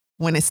it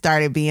when it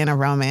started being a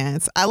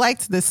romance. I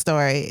liked this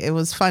story. It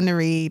was fun to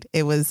read.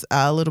 It was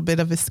a little bit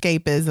of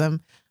escapism.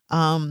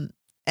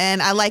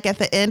 And I like at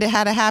the end, it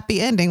had a happy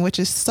ending, which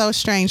is so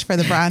strange for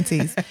the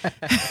Brontes.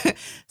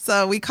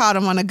 So we caught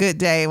them on a good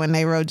day when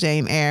she wrote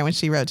Jane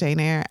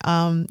Eyre.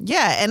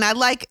 Yeah. And I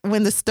like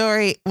when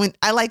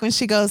when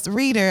she goes,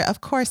 reader,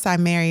 of course I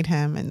married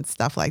him and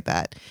stuff like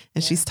that.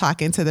 And she's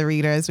talking to the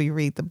reader as we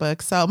read the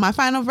book. So my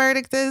final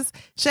verdict is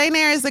Jane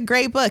Eyre is a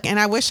great book.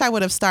 And I wish I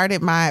would have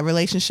started my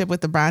relationship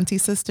with the Bronte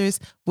sisters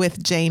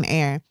with Jane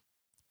Eyre,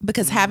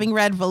 because having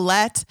read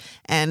Villette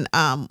and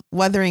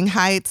Wuthering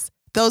Heights,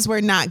 those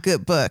were not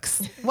good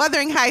books.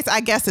 Wuthering Heights,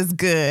 I guess, is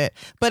good,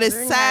 but it's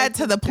sad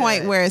to the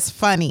point where it's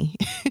funny.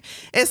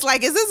 It's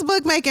like, is this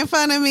book making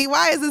fun of me?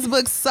 Why is this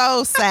book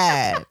so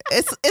sad?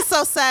 It's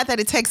so sad that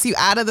it takes you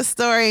out of the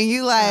story and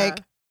you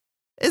like,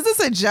 is this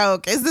a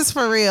joke? Is this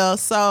for real?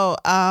 So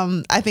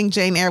I think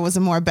Jane Eyre was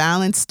a more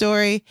balanced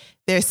story.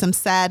 There's some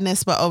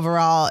sadness, but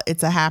overall,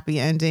 it's a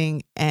happy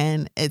ending,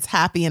 and it's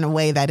happy in a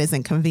way that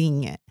isn't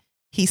convenient.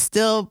 He's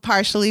still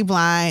partially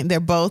blind.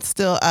 They're both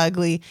still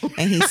ugly,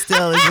 and he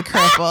still is a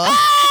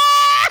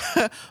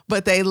cripple.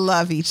 But they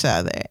love each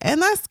other,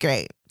 and that's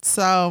great.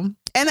 So,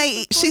 and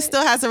she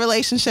still has a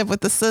relationship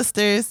with the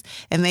sisters,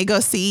 and they go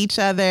see each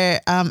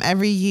other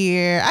every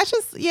year.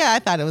 I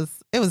thought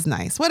it was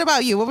nice. What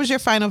about you? What was your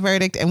final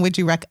verdict? And would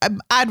you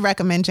I'd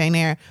recommend Jane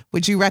Eyre.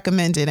 Would you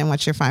recommend it? And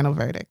what's your final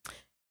verdict?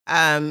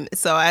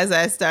 So as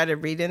I started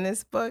reading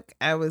this book,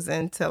 I was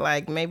into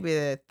like maybe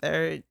the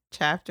third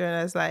chapter, and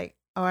I was like,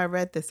 oh, I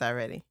read this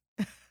already.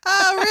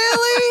 Oh,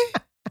 really?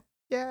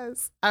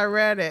 Yes, I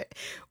read it,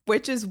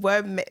 which is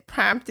what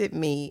prompted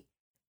me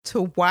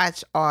to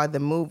watch all the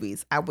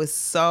movies. I was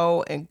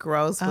so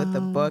engrossed with the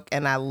book,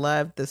 and I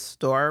loved the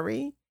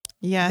story.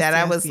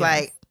 I was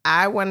like,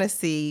 I want to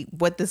see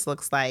what this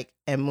looks like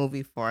in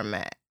movie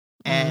format.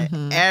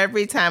 And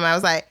every time I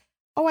was like,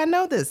 oh, I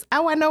know this.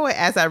 Oh, I know it.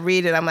 As I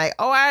read it, I'm like,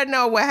 oh, I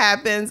know what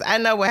happens. I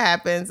know what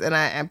happens. And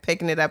I'm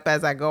picking it up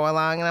as I go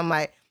along. And I'm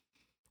like,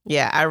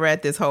 yeah, I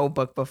read this whole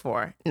book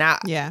before. Now,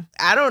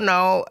 I don't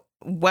know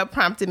what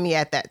prompted me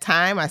at that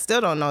time. I still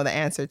don't know the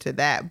answer to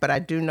that, but I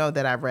do know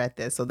that I read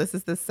this. So this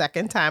is the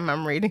second time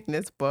I'm reading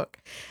this book.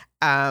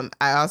 I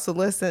also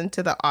listened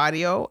to the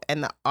audio,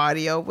 and the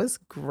audio was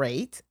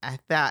great. I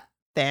thought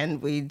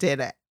then we did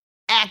an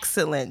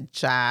excellent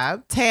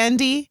job.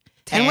 Tandy.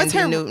 And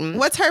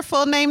what's her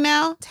full name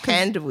now?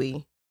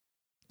 Tandwi.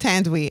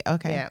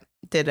 Okay. Yeah,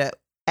 did an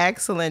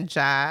excellent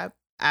job.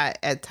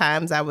 At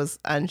times I was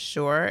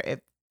unsure if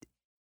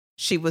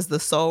she was the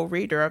sole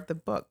reader of the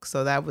book.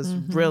 So that was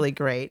really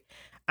great.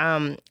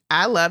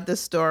 I love the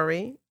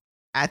story.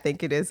 I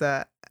think it is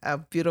a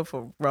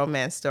beautiful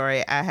romance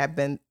story. I have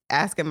been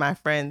asking my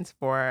friends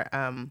for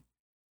a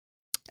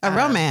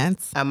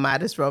romance, a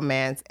modest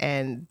romance.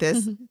 And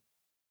this,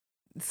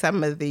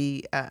 some of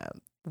the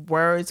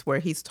words where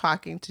he's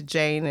talking to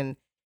Jane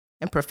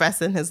and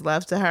professing his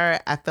love to her,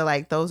 I feel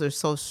like those are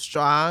so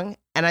strong.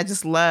 And I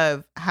just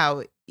love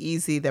how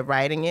easy the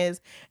writing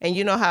is. And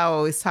you know how I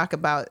always talk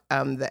about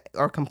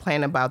or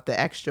complain about the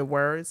extra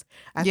words.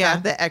 I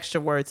thought the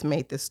extra words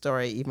made this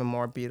story even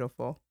more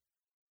beautiful.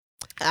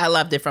 I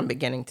loved it from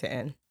beginning to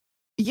end.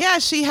 Yeah,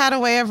 she had a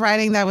way of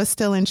writing that was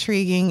still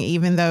intriguing,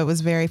 even though it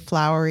was very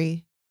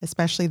flowery,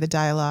 especially the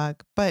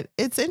dialogue. But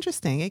it's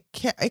interesting. It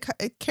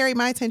carried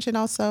my attention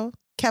also,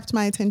 kept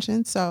my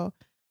attention. So,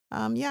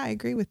 I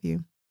agree with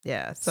you.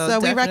 Yeah. So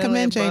we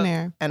recommend Jane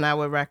Eyre. And I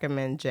would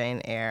recommend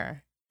Jane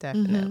Eyre,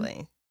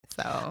 definitely.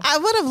 So I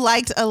would have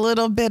liked a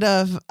little bit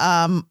of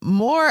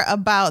more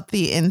about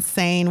the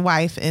insane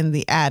wife in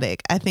the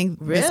attic. I think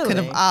this could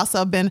have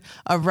also been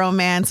a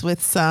romance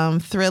with some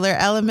thriller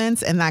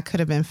elements, and that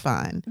could have been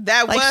fun.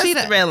 That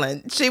was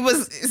thrilling. She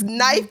was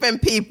knifing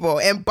people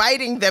and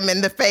biting them in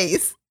the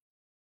face.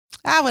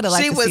 I would have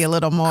liked to see a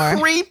little more.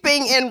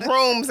 Creeping in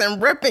rooms and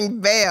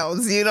ripping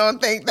veils. You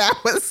don't think that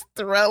was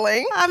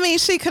thrilling? I mean,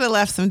 she could have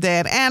left some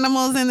dead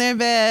animals in their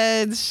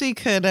beds. She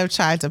could have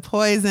tried to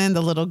poison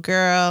the little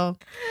girl.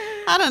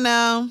 I don't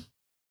know.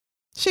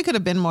 She could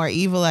have been more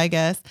evil, I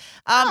guess.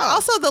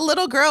 Also, the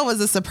little girl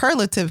was a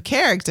superlative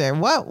character.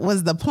 What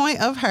was the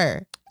point of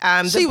her?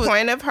 The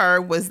point of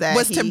her was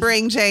to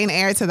bring Jane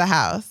Eyre to the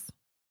house.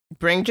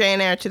 Bring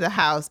Jane Eyre to the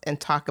house and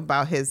talk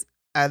about his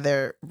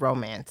other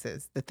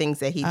romances, the things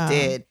that he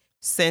did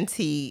since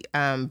he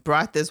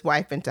brought this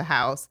wife into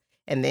house,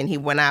 and then he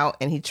went out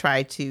and he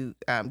tried to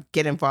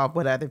get involved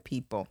with other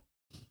people,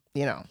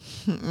 you know.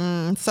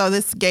 So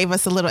this gave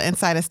us a little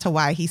insight as to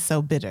why he's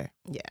so bitter.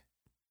 Yeah.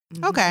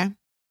 Okay.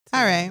 So,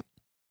 all right.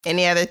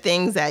 Any other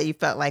things that you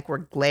felt like were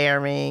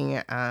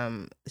glaring,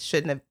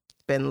 should have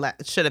been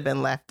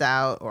left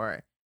out,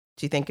 or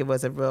do you think it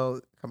was a real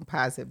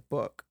composite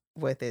book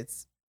with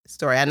its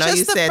story? I know Just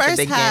you said at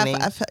the beginning.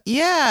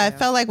 I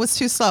felt like was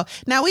too slow.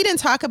 Now, we didn't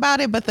talk about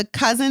it, but the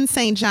cousin,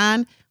 St.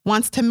 John,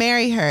 wants to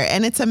marry her.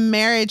 And it's a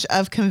marriage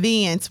of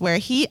convenience where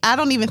I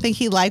don't even think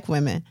he liked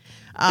women.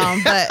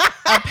 But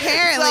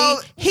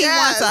apparently he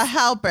wants a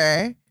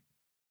helper.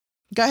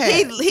 Go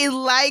ahead. He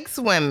likes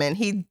women.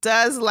 He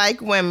does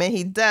like women.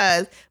 He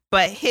does.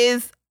 But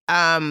his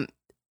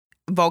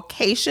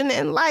vocation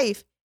in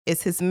life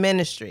is his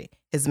ministry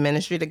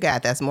to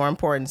God. That's more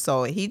important.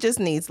 So he just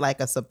needs like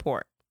a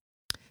support.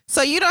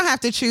 So you don't have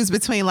to choose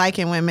between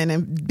liking women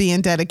and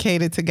being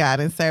dedicated to God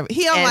and serving.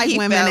 He don't like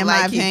women, in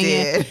my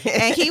opinion.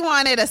 And he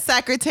wanted a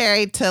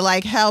secretary to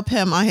like help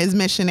him on his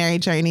missionary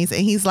journeys.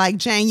 And he's like,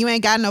 Jane, you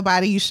ain't got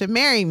nobody. You should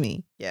marry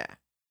me. Yeah.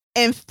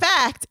 In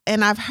fact,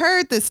 and I've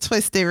heard this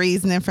twisted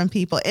reasoning from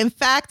people. In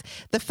fact,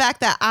 the fact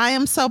that I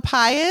am so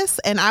pious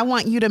and I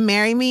want you to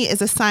marry me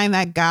is a sign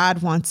that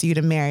God wants you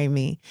to marry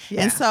me.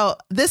 Yeah. And so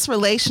this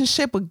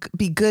relationship would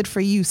be good for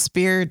you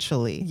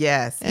spiritually.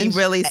 Yes. And he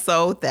really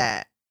sold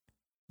that.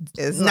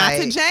 It's not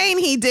to Jane,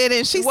 he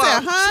didn't. She said,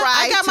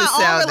 I got my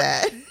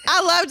own.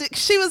 I loved it.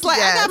 She was like,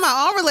 I got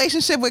my own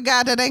relationship with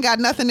God that ain't got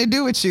nothing to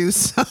do with you.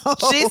 So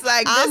she's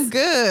like, I'm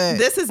good.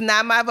 This is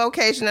not my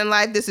vocation in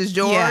life. This is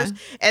yours. Yeah.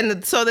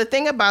 And so the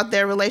thing about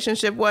their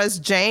relationship was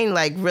Jane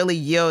like really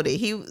yielded.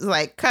 He was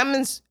like, come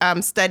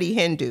and study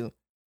Hindu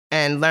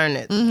and learn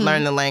it,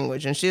 learn the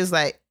language. And she was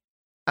like,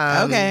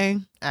 okay,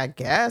 I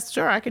guess,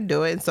 sure, I could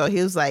do it. And so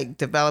he was like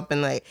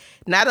developing like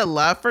not a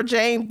love for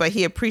Jane, but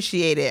he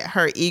appreciated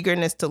her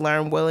eagerness to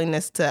learn,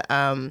 willingness to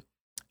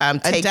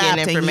take in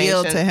information. And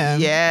yield to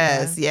him.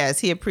 Yes,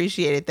 he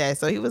appreciated that.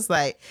 So he was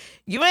like,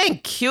 you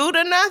ain't cute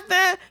or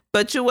nothing,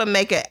 but you would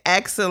make an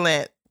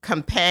excellent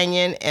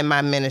companion in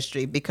my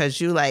ministry because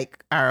you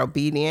like are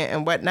obedient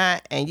and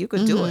whatnot, and you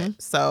could do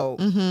it. So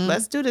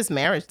let's do this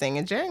marriage thing.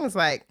 And Jane was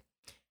like,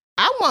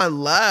 I want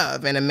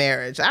love in a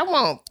marriage. I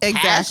want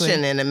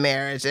passion in a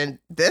marriage. And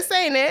this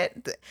ain't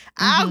it.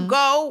 I'll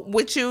go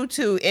with you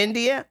to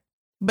India.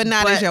 But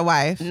not as your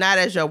wife. Not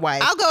as your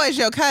wife. I'll go as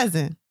your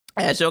cousin.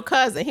 As your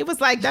cousin. He was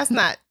like,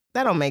 that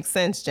don't make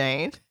sense,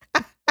 Jane.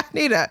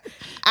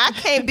 I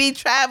can't be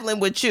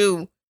traveling with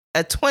you,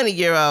 a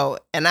 20-year-old,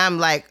 and I'm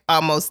like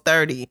almost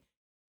 30.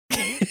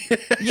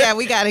 Yeah,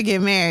 we got to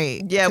get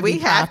married. Yeah, we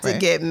have to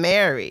get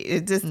married.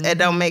 It just it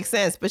don't make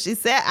sense. But she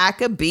said, I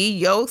could be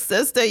your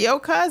sister, your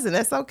cousin.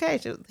 That's okay.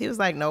 He was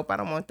like, nope, I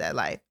don't want that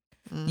life.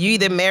 You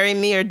either marry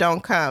me or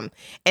don't come.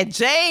 And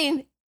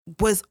Jane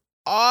was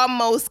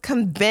almost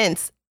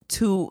convinced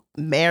to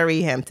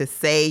marry him, to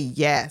say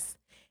yes.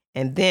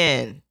 And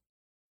then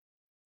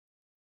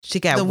she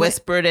got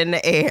whispered in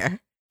the air.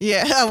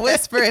 Yeah, a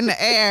whisper in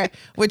the air,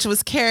 which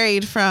was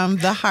carried from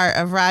the heart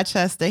of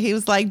Rochester. He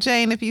was like,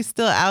 Jane, if you're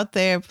still out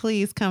there,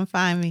 please come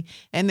find me.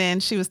 And then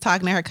she was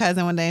talking to her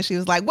cousin one day and she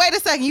was like, wait a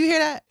second, you hear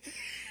that?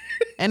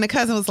 And the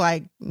cousin was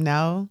like,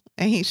 no.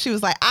 And she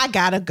was like, I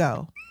gotta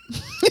go. She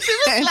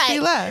was like,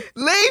 she left.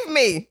 Leave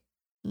me.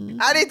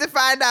 I need to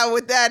find out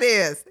what that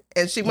is.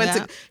 And she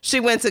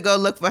went to go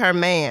look for her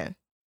man.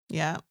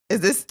 Yeah.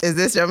 Is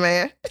this your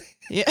man?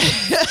 Yeah.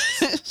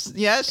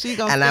 Yeah, she's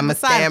gonna. And I'm gonna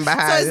stand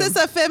behind. So is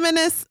this a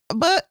feminist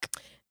book?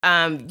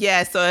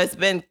 Yeah. So it's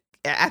been.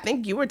 I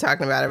think you were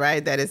talking about it,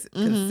 right? That is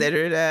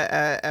considered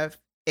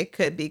it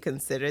could be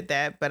considered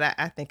that, but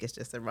I think it's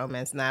just a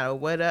romance novel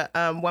with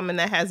a woman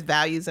that has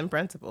values and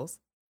principles.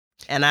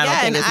 And I don't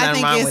think there's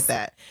nothing wrong with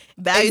that.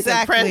 Values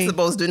and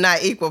principles do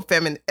not equal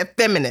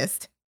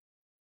feminist.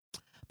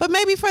 But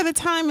maybe for the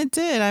time it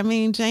did. I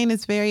mean, Jane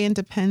is very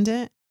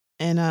independent.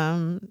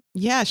 And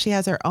she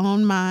has her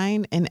own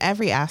mind in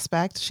every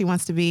aspect. She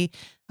wants to be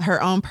her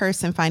own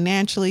person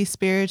financially,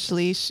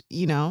 spiritually.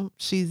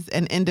 She's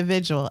an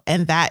individual.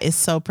 And that is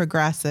so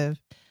progressive,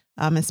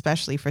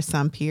 especially for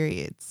some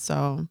periods.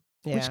 So,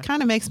 which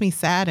kind of makes me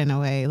sad in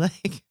a way.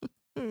 Like,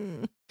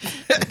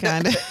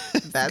 kind of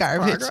that's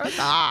garbage.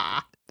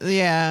 Progress.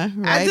 Yeah,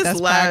 right. I just that's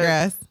love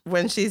progress.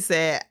 When she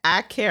said,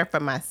 I care for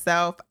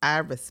myself. I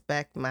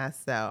respect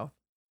myself.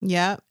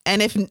 Yeah.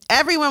 And if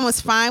everyone was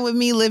fine with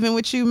me living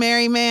with you,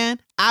 married man,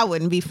 I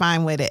wouldn't be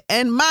fine with it.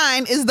 And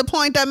mine is the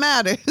point that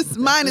matters.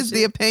 Mine is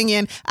the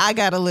opinion I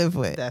got to live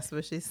with. That's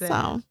what she said.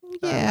 So,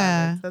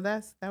 yeah. So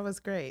that was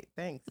great.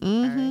 Thanks.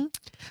 All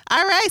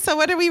right. So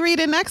what are we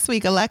reading next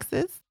week,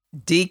 Alexis?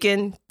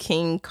 Deacon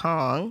King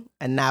Kong,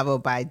 a novel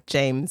by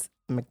James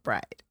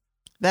McBride.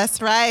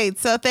 That's right.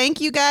 So thank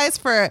you guys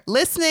for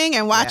listening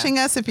and watching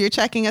us if you're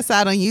checking us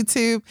out on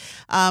YouTube.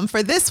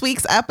 For this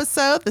week's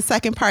episode, the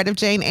second part of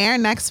Jane Eyre.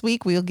 Next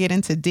week, we'll get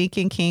into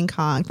Deacon King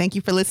Kong. Thank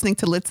you for listening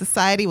to Lit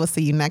Society. We'll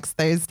see you next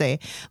Thursday.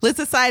 Lit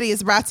Society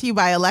is brought to you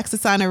by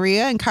Alexis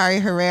Honoria and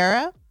Kari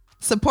Herrera.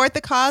 Support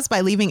the cause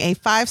by leaving a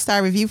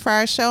 5-star review for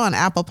our show on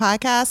Apple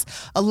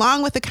Podcasts,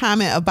 along with a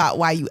comment about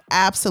why you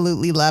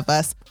absolutely love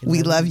us.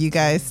 We love you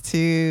guys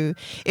too.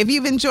 If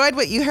you've enjoyed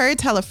what you heard,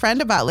 tell a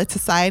friend about Lit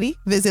Society.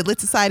 Visit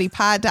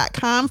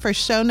LitSocietyPod.com for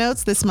show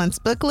notes, this month's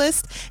book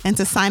list, and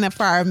to sign up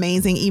for our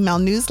amazing email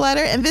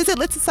newsletter. And visit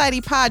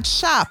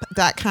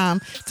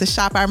LitSocietyPodShop.com to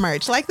shop our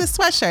merch. Like this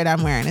sweatshirt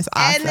I'm wearing. It's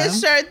awesome. And the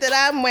shirt that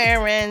I'm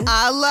wearing.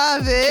 I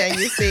love it. Can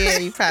you see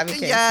it? You probably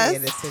can't see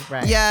it. This is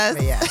right. Yes.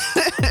 But yeah.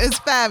 It's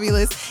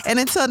fabulous. And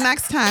until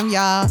next time,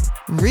 y'all,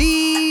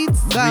 read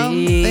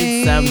something.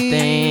 Read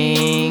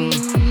something.